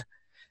down,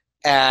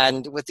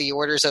 and with the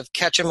orders of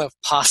catch him if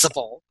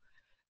possible.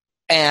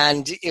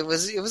 And it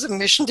was a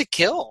mission to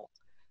kill.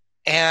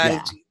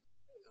 And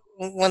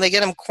when they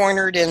get him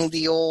cornered in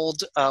the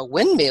old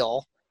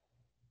windmill,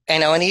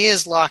 and he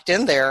is locked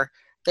in there,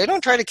 they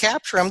don't try to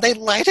capture him. They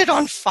light it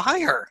on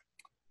fire.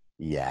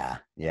 Yeah.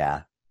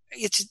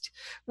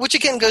 Which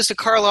again goes to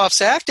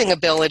Karloff's acting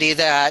ability,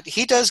 that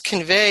he does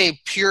convey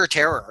pure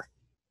terror,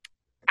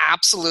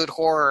 absolute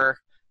horror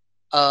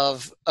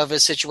of a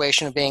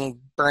situation of being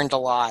burned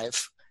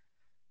alive.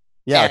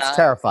 Yeah, it's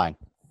terrifying.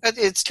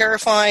 It's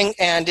terrifying,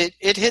 and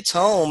it hits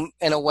home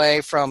in a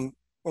way from,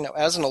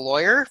 as a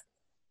lawyer,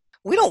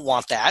 we don't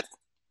want that.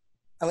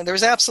 I mean,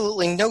 there's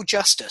absolutely no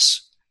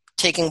justice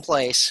taking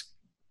place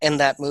in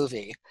that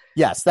movie.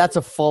 Yes, that's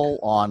a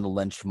full-on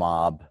lynch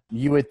mob.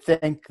 You would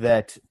think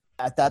that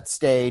at that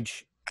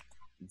stage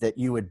that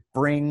you would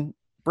bring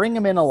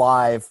him in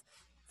alive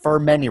for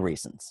many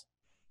reasons,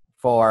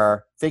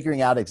 for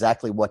figuring out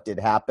exactly what did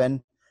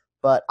happen.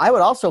 But I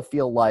would also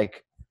feel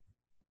like,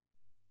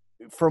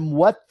 from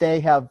what they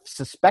have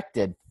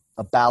suspected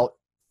about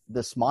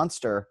this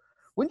monster,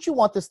 wouldn't you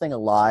want this thing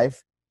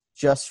alive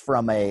just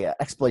from a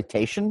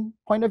exploitation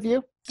point of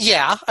view?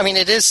 Yeah, I mean,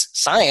 it is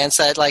science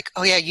that,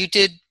 you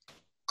did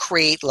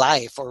create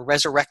life or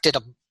resurrected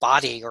a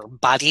body or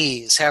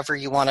bodies, however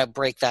you want to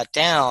break that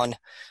down.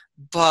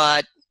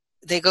 But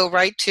they go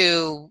right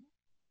to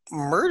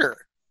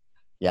murder.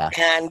 Yeah.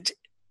 And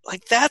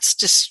that's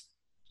just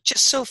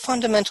so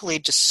fundamentally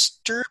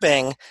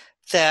disturbing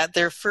that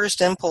their first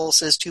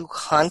impulse is to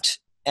hunt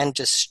and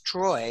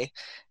destroy,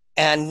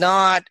 and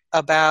not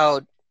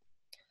about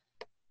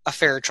a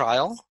fair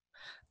trial.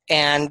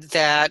 And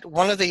that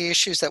one of the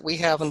issues that we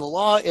have in the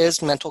law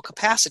is mental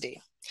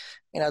capacity.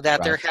 That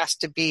Right. There has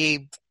to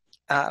be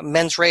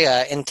mens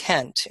rea,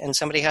 intent, and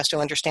somebody has to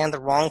understand the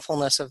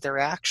wrongfulness of their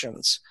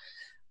actions.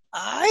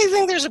 I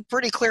think there's a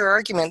pretty clear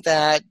argument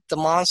that the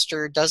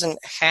monster doesn't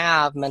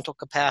have mental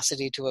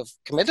capacity to have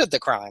committed the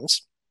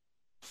crimes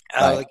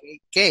out of the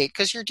gate,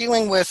 because you're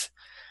dealing with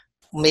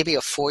maybe a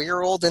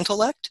 4-year-old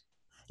intellect.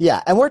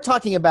 Yeah, and we're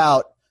talking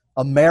about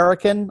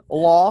American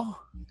law.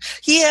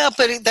 Yeah,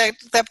 but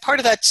that part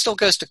of that still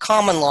goes to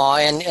common law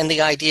and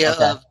the idea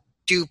of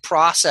due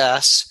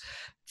process,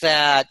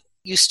 that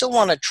you still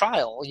want a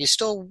trial.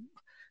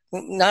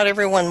 Not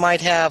everyone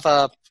might have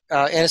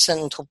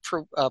innocent until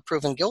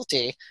proven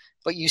guilty,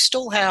 but you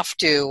still have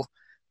to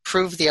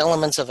prove the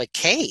elements of a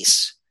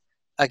case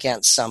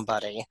against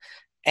somebody,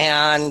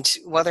 and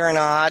whether or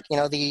not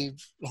the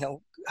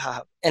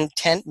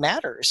intent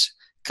matters,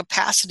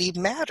 capacity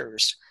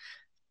matters,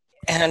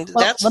 and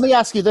that's. Let me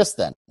ask you this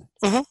then.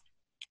 Mm-hmm.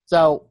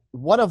 So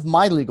one of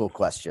my legal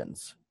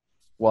questions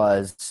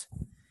was,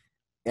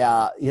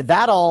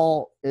 that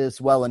all is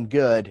well and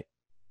good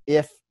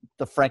if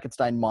the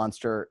Frankenstein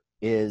monster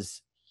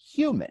is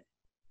human.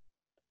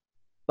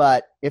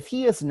 But if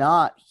he is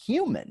not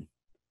human,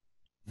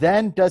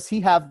 then does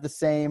he have the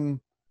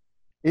same,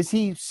 is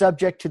he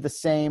subject to the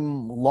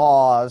same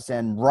laws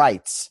and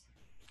rights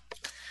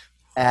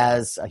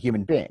as a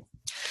human being?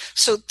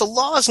 So the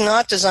law is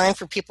not designed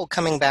for people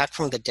coming back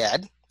from the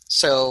dead.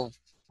 So,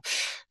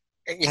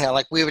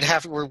 we would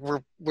have,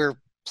 we're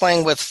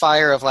playing with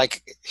fire of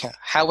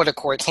how would a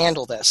court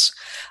handle this?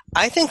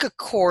 I think a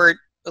court,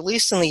 at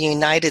least in the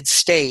United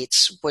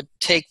States, would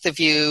take the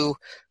view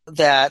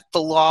that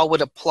the law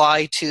would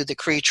apply to the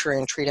creature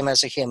and treat him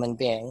as a human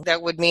being.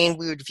 That would mean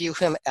we would view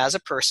him as a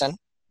person.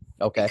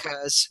 Okay.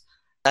 Because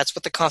that's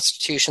what the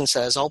Constitution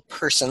says, all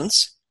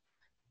persons.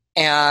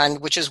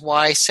 And which is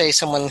why, say,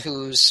 someone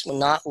who's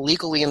not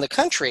legally in the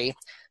country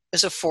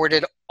is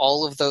afforded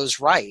all of those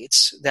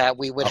rights that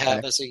we would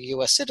have as a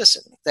U.S.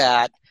 citizen,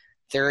 that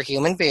they're a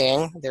human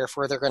being,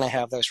 therefore they're going to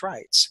have those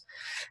rights.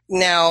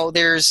 Now,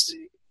 there's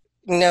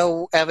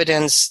no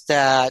evidence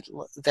that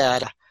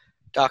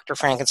Dr.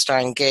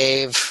 Frankenstein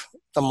gave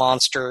the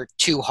monster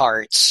 2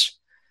 hearts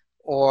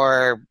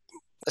or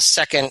a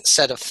second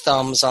set of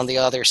thumbs on the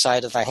other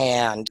side of the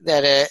hand.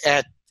 That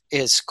at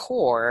its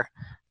core,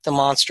 the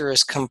monster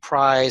is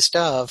comprised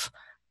of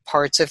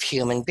parts of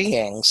human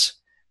beings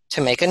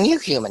to make a new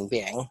human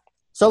being.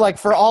 So,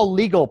 for all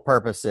legal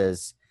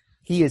purposes,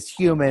 he is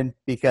human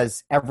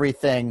because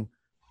everything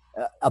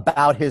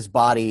about his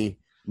body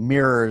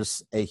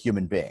mirrors a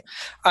human being.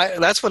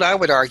 That's what I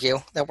would argue,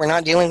 that we're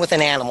not dealing with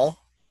an animal,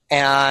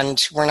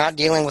 and we're not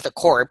dealing with a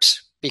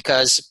corpse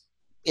because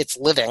it's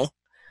living.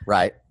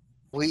 Right.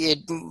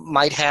 It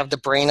might have the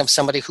brain of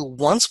somebody who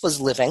once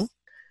was living.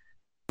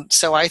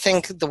 So I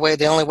think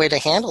the only way to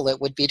handle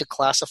it would be to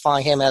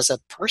classify him as a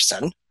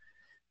person,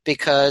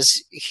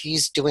 because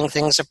he's doing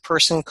things a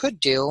person could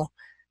do,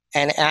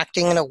 and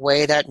acting in a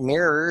way that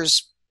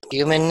mirrors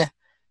human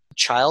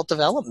child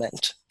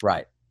development.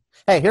 Right.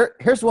 Hey,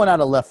 here's one out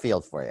of left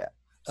field for you.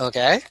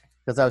 Okay.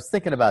 Because I was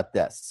thinking about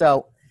this.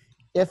 So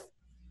if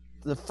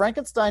the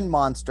Frankenstein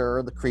monster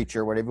or the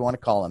creature, whatever you want to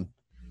call him,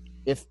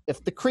 if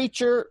the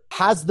creature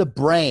has the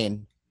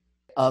brain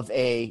of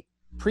a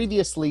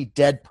previously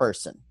dead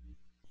person,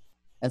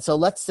 and so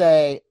let's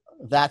say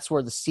that's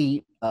where the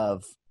seat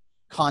of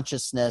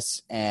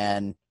consciousness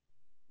and,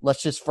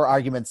 let's just for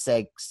argument's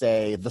sake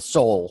say the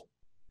soul,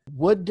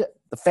 would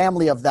the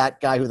family of that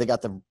guy who they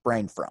got the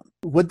brain from,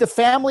 would the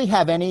family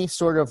have any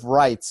sort of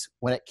rights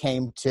when it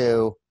came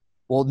to,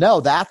 well,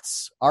 no,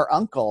 that's our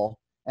uncle,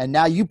 and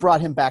now you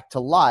brought him back to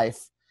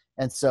life,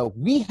 and so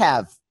we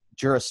have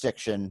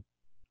jurisdiction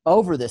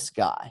over this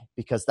guy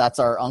because that's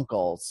our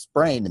uncle's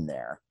brain in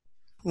there?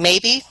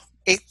 Maybe.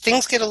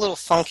 Things get a little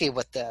funky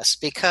with this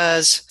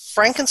because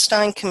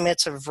Frankenstein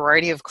commits a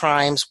variety of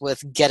crimes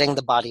with getting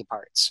the body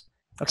parts.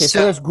 Okay,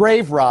 so there's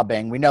grave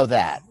robbing. We know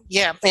that.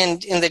 Yeah,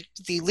 and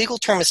the legal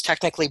term is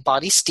technically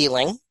body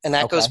stealing, and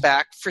that goes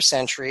back for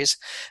centuries.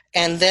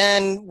 And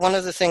then one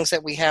of the things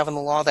that we have in the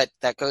law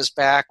that goes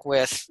back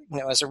with,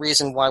 as a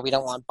reason why we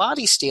don't want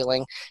body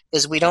stealing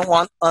is we don't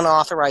want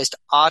unauthorized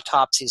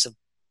autopsies of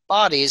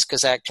bodies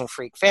because that can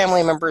freak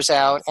family members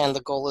out, and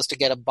the goal is to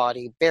get a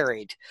body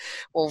buried.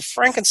 Well,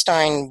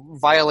 Frankenstein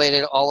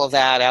violated all of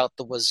that out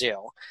the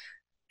wazoo.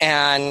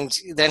 And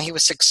then he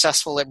was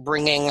successful at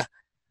bringing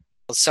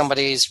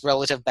somebody's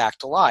relative back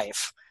to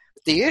life.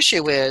 The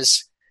issue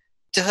is,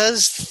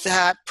 does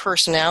that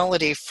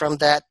personality from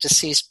that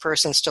deceased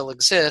person still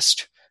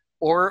exist,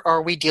 or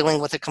are we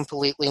dealing with a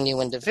completely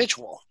new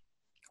individual?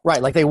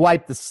 Right, like they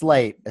wiped the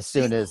slate as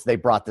soon as they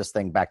brought this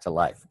thing back to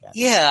life again.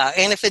 Yeah,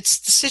 and if it's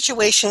the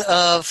situation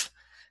of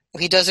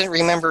he doesn't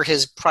remember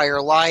his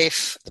prior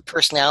life, the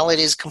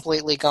personality is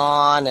completely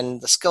gone,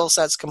 and the skill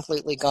set's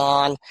completely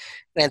gone,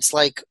 and it's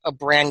like a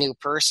brand new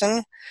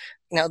person,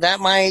 that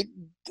might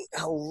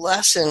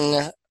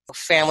lessen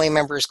family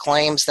members'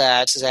 claims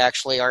that this is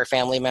actually our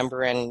family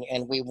member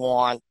and we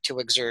want to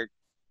exert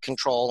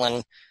control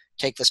and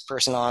take this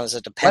person on as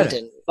a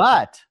dependent.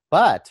 But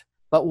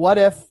what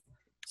if,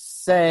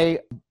 say,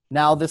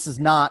 now this is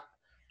not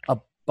a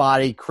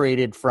body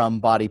created from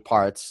body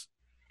parts.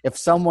 If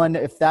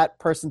that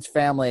person's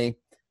family,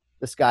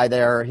 this guy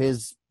there,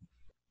 his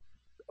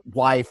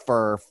wife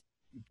or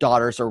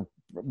daughters or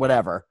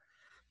whatever,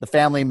 the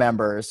family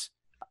members,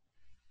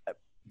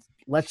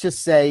 let's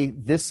just say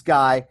this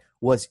guy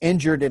was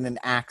injured in an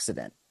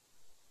accident,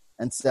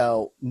 and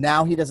so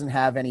now he doesn't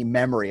have any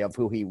memory of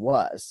who he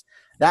was,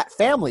 that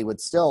family would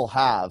still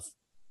have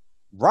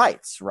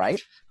rights,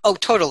 right? Oh,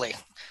 totally.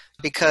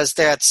 Because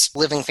that's a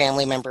living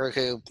family member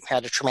who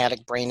had a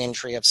traumatic brain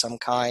injury of some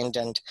kind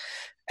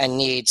and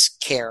needs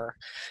care.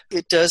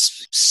 It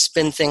does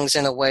spin things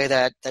in a way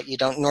that you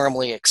don't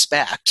normally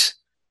expect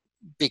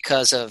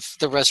because of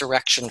the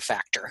resurrection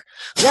factor.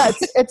 Yeah,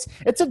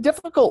 it's a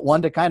difficult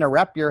one to kind of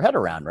wrap your head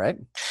around, right?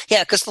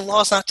 Yeah, because the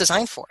law's not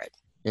designed for it.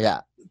 Yeah.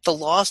 The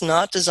law's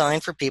not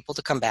designed for people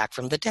to come back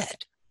from the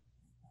dead.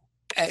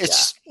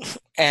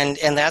 And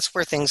that's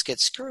where things get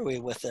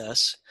screwy with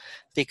this,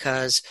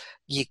 because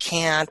you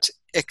can't,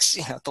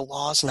 the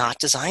law's not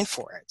designed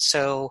for it.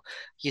 So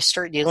you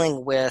start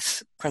dealing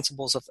with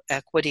principles of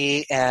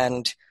equity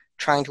and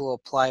trying to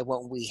apply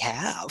what we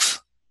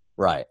have.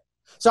 Right.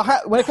 So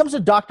when it comes to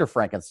Dr.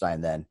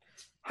 Frankenstein, then,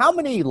 how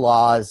many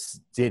laws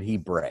did he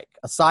break?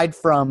 Aside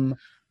from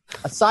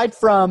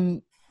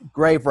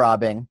grave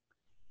robbing,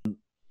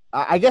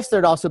 I guess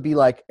there'd also be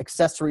like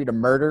accessory to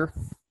murder.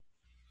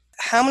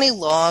 How many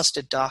laws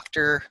did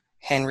Dr.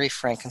 Henry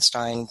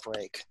Frankenstein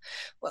break?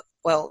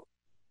 Well,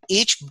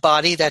 each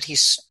body that he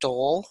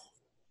stole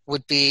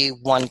would be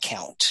one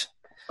count.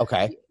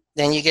 Okay.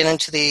 Then you get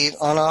into the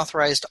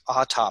unauthorized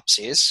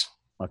autopsies.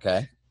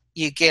 Okay.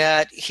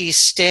 He's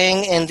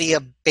staying in the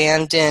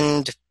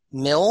abandoned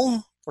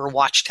mill or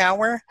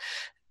watchtower,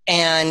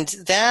 and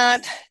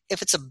that,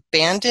 if it's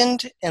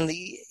abandoned and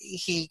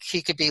he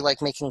could be like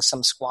making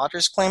some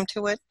squatter's claim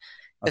to it.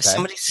 Okay. If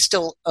somebody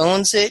still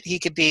owns it, he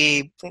could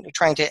be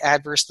trying to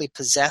adversely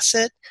possess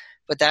it,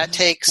 but that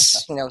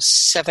takes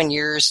 7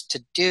 years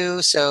to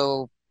do,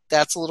 so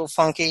that's a little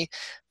funky.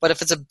 But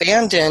if it's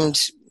abandoned,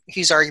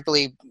 he's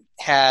arguably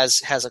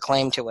has a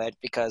claim to it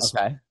because.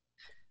 Okay.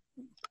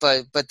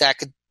 But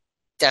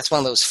that's one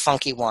of those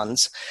funky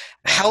ones.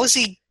 How is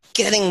he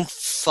getting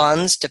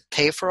funds to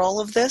pay for all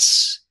of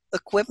this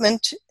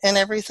equipment and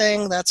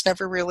everything? That's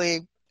never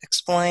really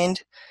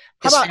explained.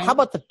 How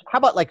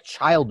about like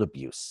child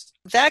abuse?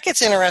 That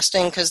gets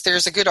interesting because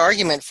there's a good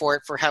argument for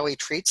it for how he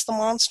treats the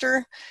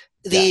monster.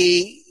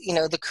 The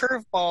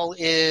curveball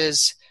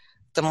is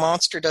the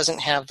monster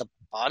doesn't have the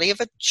body of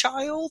a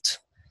child,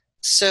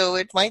 so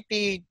it might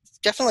be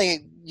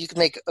definitely you could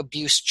make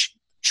abuse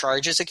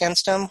charges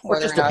against him. Or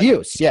just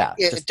abuse, yeah.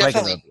 Just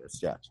regular abuse,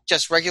 yeah.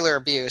 Just regular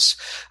abuse.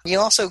 You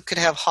also could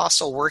have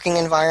hostile working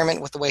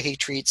environment with the way he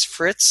treats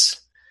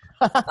Fritz.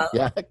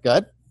 Yeah,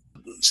 good.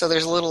 So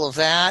there's a little of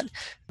that.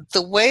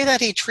 The way that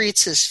he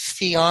treats his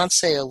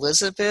fiancée,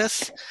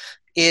 Elizabeth,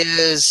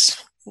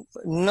 is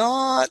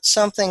not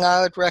something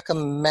I would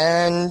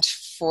recommend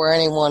for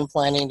anyone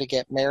planning to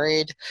get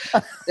married.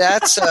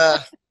 That's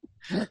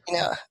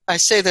I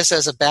say this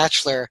as a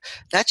bachelor.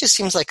 That just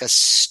seems like a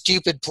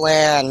stupid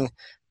plan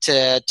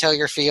to tell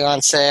your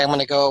fiance, I'm going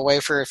to go away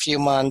for a few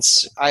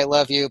months. I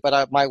love you,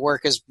 but my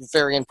work is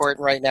very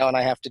important right now and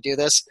I have to do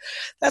this.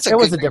 It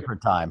was a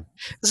different time.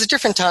 It was a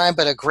different time,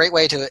 but a great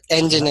way to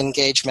end an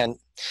engagement.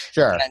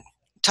 Sure. And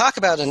talk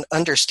about an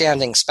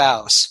understanding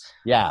spouse.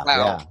 Yeah,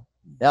 wow.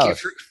 Yeah.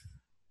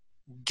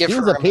 Give she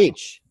her was a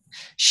peach.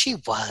 She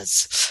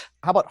was.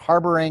 How about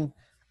harboring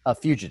a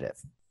fugitive?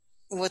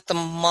 With the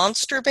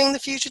monster being the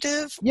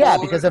fugitive? Yeah,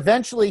 because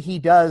eventually he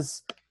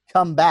does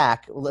come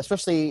back,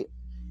 especially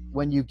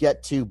when you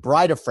get to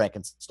Bride of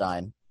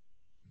Frankenstein.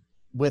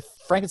 With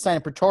Frankenstein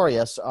and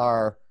Pretorius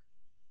are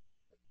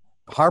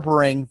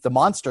harboring the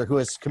monster who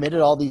has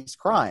committed all these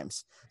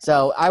crimes.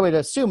 So I would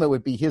assume it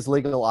would be his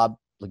legal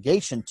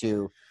obligation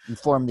to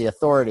inform the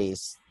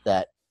authorities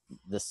that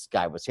this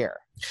guy was here.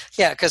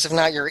 Yeah, because if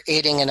not, you're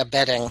aiding and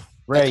abetting.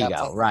 There you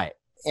go, right.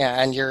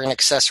 Yeah, and you're an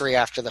accessory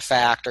after the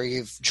fact, or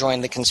you've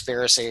joined the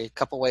conspiracy. A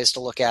couple ways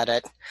to look at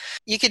it.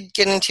 You could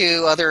get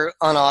into other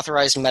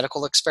unauthorized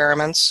medical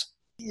experiments.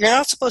 You're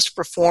not supposed to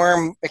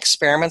perform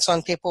experiments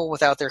on people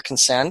without their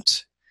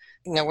consent.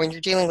 When you're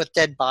dealing with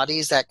dead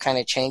bodies, that kind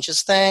of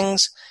changes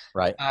things.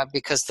 Right.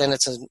 Because then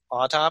it's an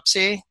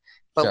autopsy.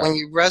 But Sure. when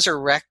you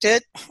resurrect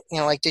it,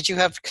 did you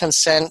have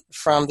consent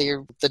from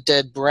the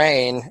dead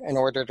brain in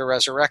order to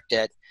resurrect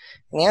it?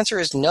 And the answer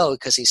is no,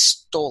 because he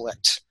stole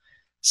it.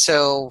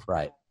 So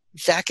right.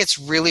 That gets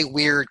really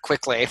weird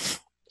quickly,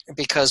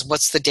 because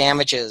what's the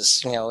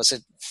damages? Is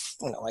it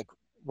like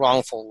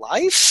wrongful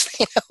life?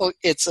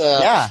 It's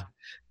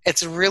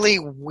a really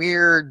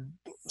weird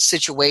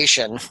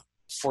situation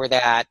for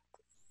that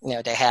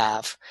to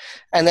have.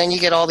 And then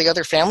you get all the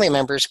other family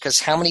members,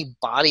 because how many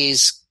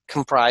bodies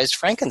comprised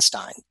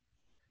Frankenstein?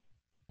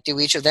 Do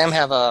each of them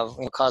have a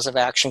cause of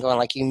action going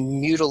like, you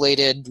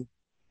mutilated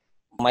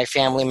my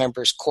family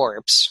member's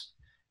corpse,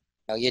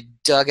 you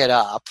dug it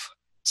up?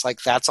 It's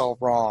like, that's all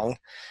wrong.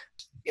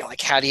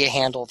 How do you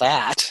handle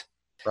that?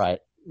 Right.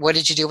 What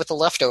did you do with the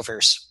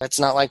leftovers? It's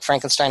not like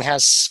Frankenstein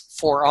has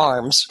 4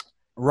 arms.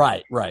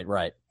 Right.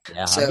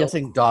 Yeah, so, I'm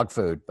guessing dog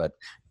food, but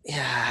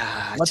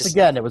yeah. Once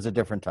again, it was a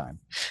different time.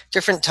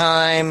 Different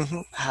time.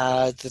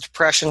 The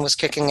Depression was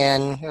kicking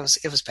in.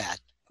 It was bad.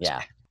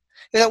 Yeah.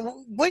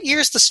 What year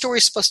is the story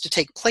supposed to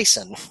take place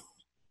in?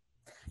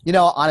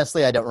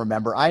 Honestly, I don't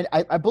remember.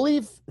 I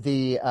believe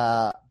the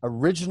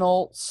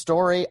original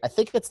story, I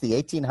think it's the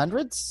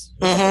 1800s,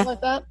 or something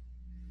like that.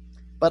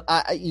 But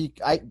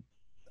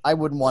I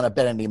wouldn't want to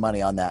bet any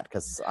money on that,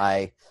 because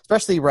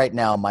especially right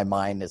now, my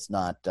mind is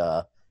not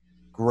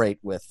great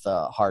with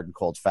hard and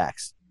cold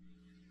facts.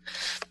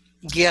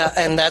 Yeah,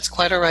 and that's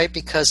quite all right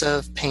because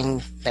of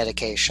pain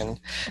medication.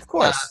 Of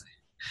course.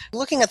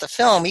 Looking at the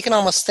film, you can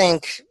almost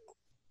think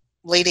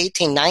late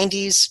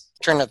 1890s,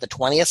 turn of the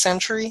 20th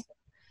century,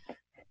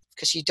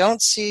 because you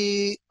don't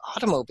see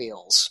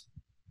automobiles.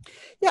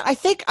 Yeah,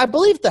 I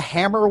believe the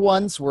Hammer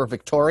ones were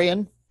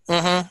Victorian.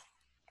 Mm-hmm.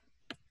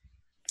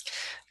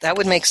 That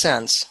would make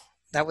sense.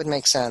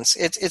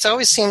 It's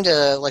always seemed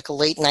like a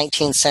late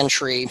 19th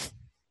century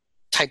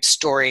type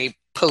story,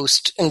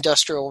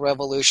 post-industrial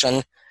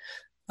revolution.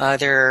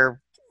 They're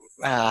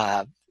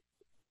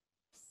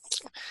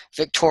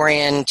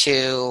Victorian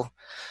to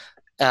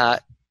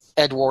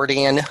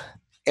Edwardian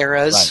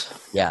eras.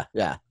 Right.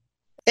 Yeah.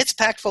 It's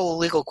packed full of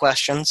legal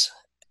questions.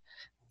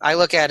 I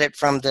look at it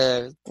from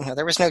there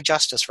was no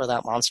justice for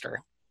that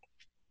monster.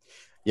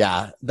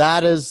 Yeah,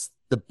 that is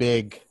the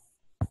big...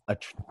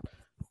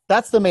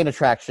 that's the main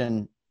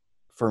attraction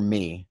for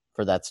me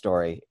for that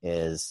story,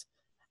 is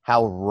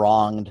how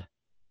wronged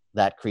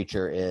that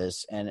creature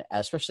is. And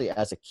especially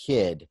as a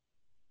kid,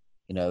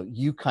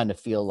 you kind of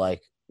feel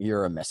like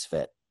you're a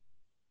misfit.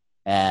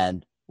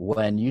 And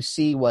when you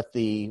see what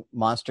the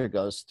monster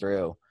goes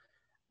through,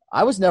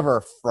 I was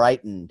never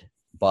frightened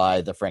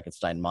by the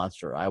Frankenstein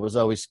monster. I was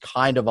always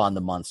kind of on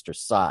the monster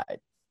side,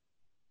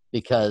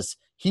 because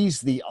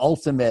he's the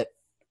ultimate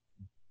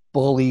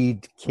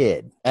bullied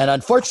kid. And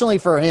unfortunately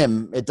for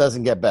him, it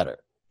doesn't get better.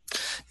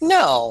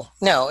 No,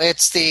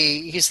 he's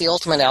the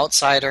ultimate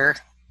outsider.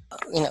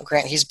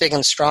 Grant, he's big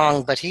and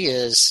strong, but he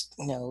is,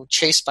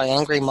 chased by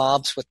angry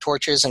mobs with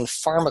torches and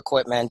farm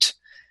equipment.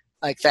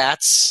 Like,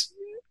 that's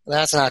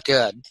not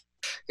good.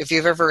 If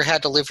you've ever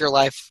had to live your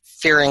life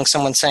fearing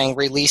someone saying,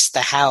 "Release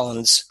the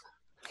hounds,"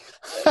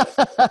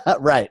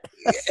 right.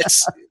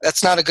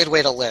 That's not a good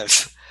way to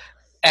live.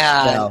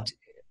 And no.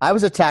 I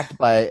was attacked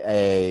by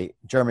a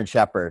German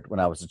Shepherd when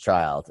I was a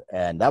child,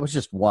 and that was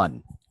just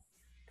one.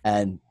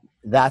 And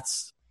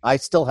I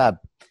still have,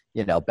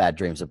 bad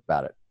dreams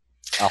about it.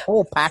 A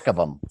whole pack of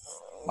them.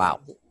 Wow.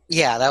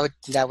 Yeah,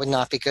 that would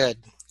not be good.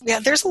 Yeah,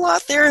 there's a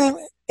lot there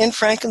in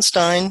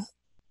Frankenstein.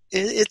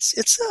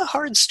 It's a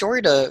hard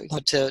story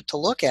to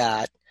look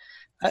at,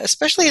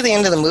 especially at the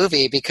end of the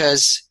movie,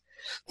 because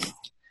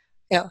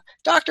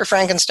Dr.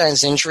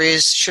 Frankenstein's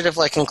injuries should have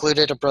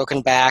included a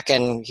broken back,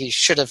 and he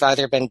should have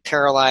either been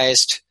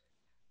paralyzed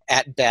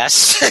at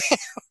best.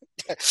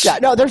 Yeah,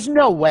 no, there's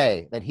no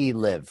way that he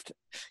lived.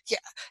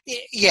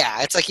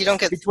 Yeah, it's you don't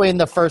get between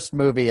the first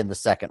movie and the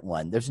second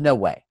one. There's no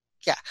way.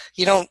 Yeah,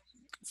 you don't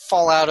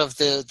fall out of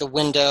the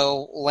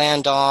window,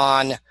 land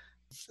on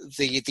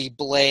the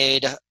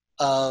blade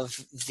of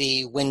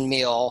the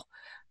windmill,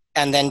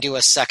 and then do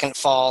a second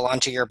fall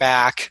onto your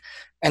back.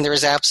 And there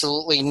is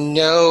absolutely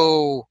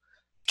no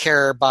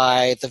care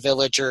by the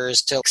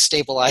villagers to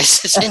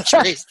stabilize his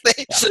injuries.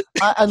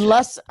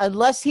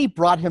 Unless he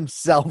brought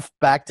himself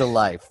back to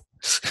life.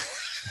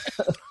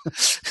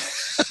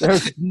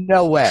 There's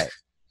no way.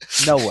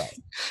 No way.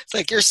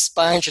 It's your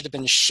spine should have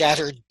been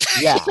shattered.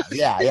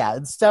 Yeah.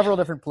 In several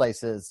different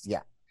places.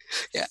 Yeah.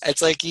 Yeah.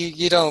 It's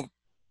you don't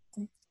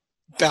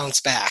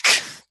bounce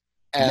back.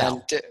 And,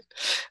 no.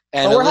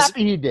 And we're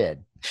happy he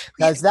did.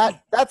 Because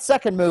that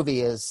second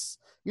movie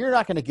you're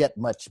not going to get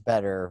much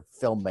better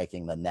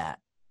filmmaking than that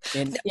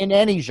in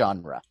any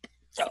genre.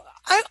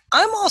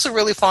 I'm also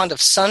really fond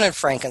of Son of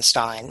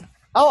Frankenstein.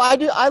 Oh, I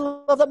do. I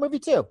love that movie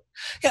too.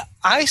 Yeah,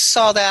 I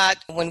saw that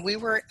when we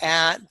were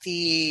at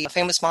the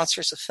Famous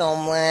Monsters of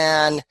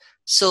Filmland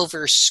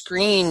Silver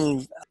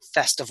Screen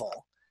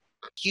Festival.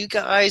 You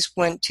guys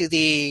went to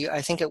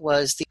I think it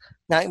was the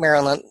Nightmare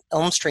on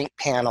Elm Street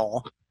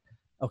panel.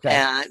 Okay.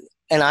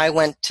 And I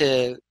went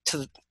to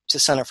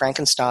Son of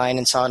Frankenstein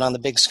and saw it on the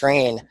big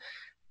screen.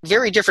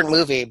 Very different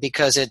movie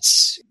because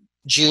it's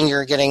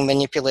Junior getting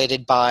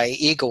manipulated by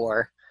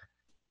Igor.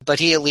 But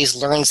he at least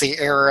learns the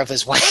error of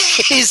his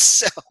ways.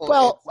 So.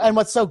 Well, and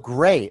what's so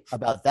great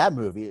about that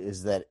movie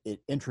is that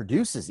it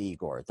introduces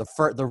Igor,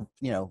 the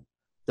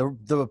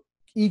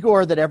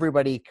Igor that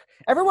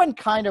everyone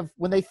kind of,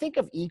 when they think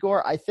of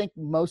Igor, I think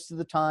most of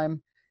the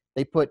time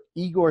they put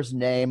Igor's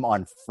name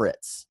on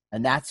Fritz,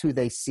 and that's who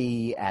they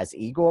see as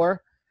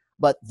Igor.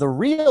 But the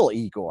real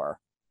Igor,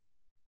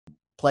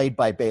 played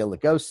by Bela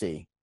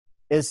Lugosi,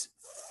 is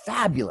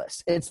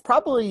fabulous. It's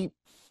probably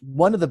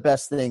one of the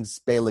best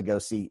things Bela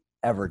Lugosi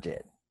ever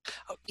did.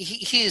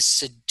 He is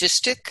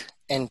sadistic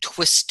and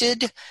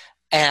twisted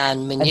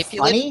and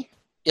manipulative. And funny?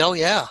 Oh,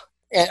 yeah.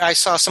 And I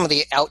saw some of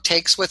the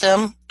outtakes with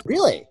him.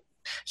 Really?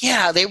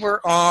 Yeah, they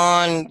were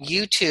on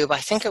YouTube. I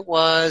think it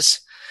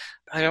was,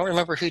 I don't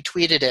remember who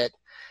tweeted it,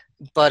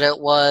 but it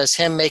was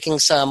him making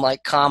some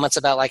comments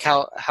about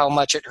how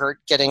much it hurt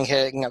getting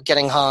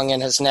hung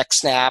and his neck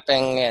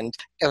snapping, and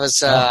it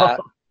was I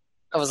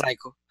was like,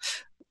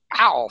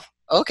 wow,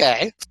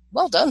 okay,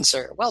 well done,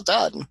 sir, well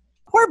done.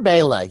 Poor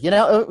Bela,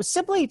 it was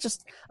simply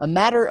just a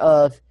matter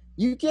of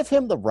you give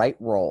him the right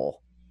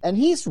role, and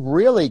he's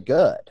really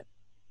good.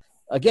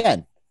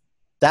 Again,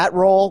 that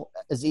role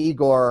as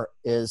Igor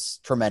is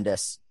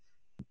tremendous.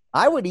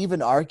 I would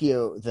even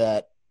argue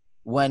that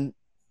when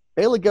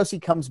Bela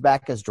Lugosi comes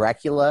back as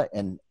Dracula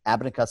in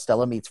Abbott and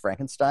Costello Meets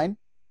Frankenstein,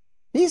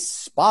 he's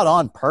spot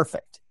on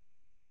perfect.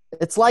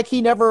 It's like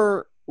he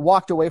never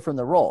walked away from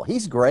the role.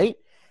 He's great.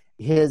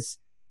 His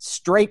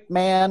straight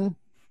man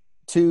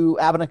to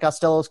Abbott and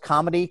Costello's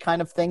comedy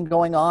kind of thing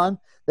going on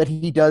that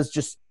he does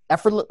just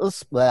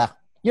effortless.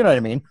 You know what I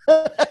mean?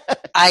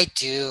 I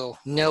do.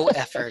 No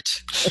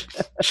effort.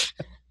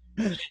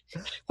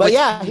 But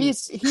yeah,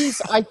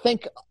 he's I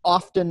think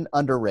often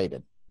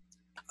underrated.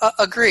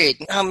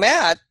 Agreed.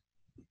 Matt,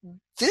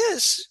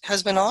 this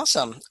has been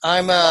awesome.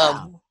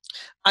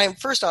 I'm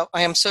first off,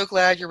 I am so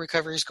glad your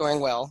recovery is going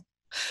well.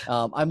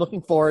 I'm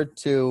looking forward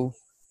to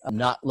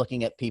not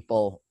looking at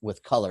people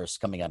with colors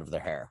coming out of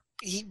their hair.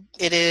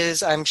 It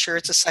is. I'm sure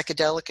it's a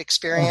psychedelic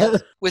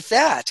experience. With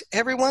that,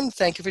 everyone,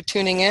 thank you for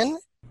tuning in.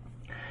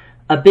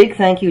 A big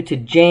thank you to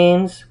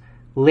James,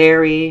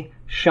 Larry,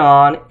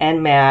 Sean,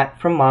 and Matt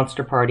from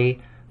Monster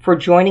Party for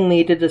joining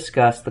me to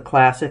discuss the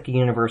classic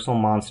Universal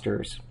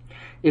monsters.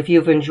 If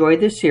you've enjoyed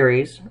this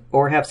series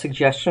or have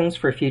suggestions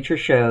for future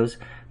shows,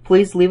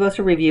 please leave us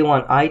a review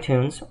on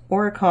iTunes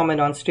or a comment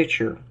on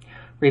Stitcher.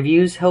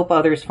 Reviews help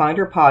others find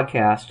our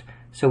podcast,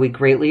 so we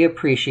greatly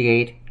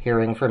appreciate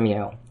hearing from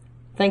you.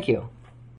 Thank you.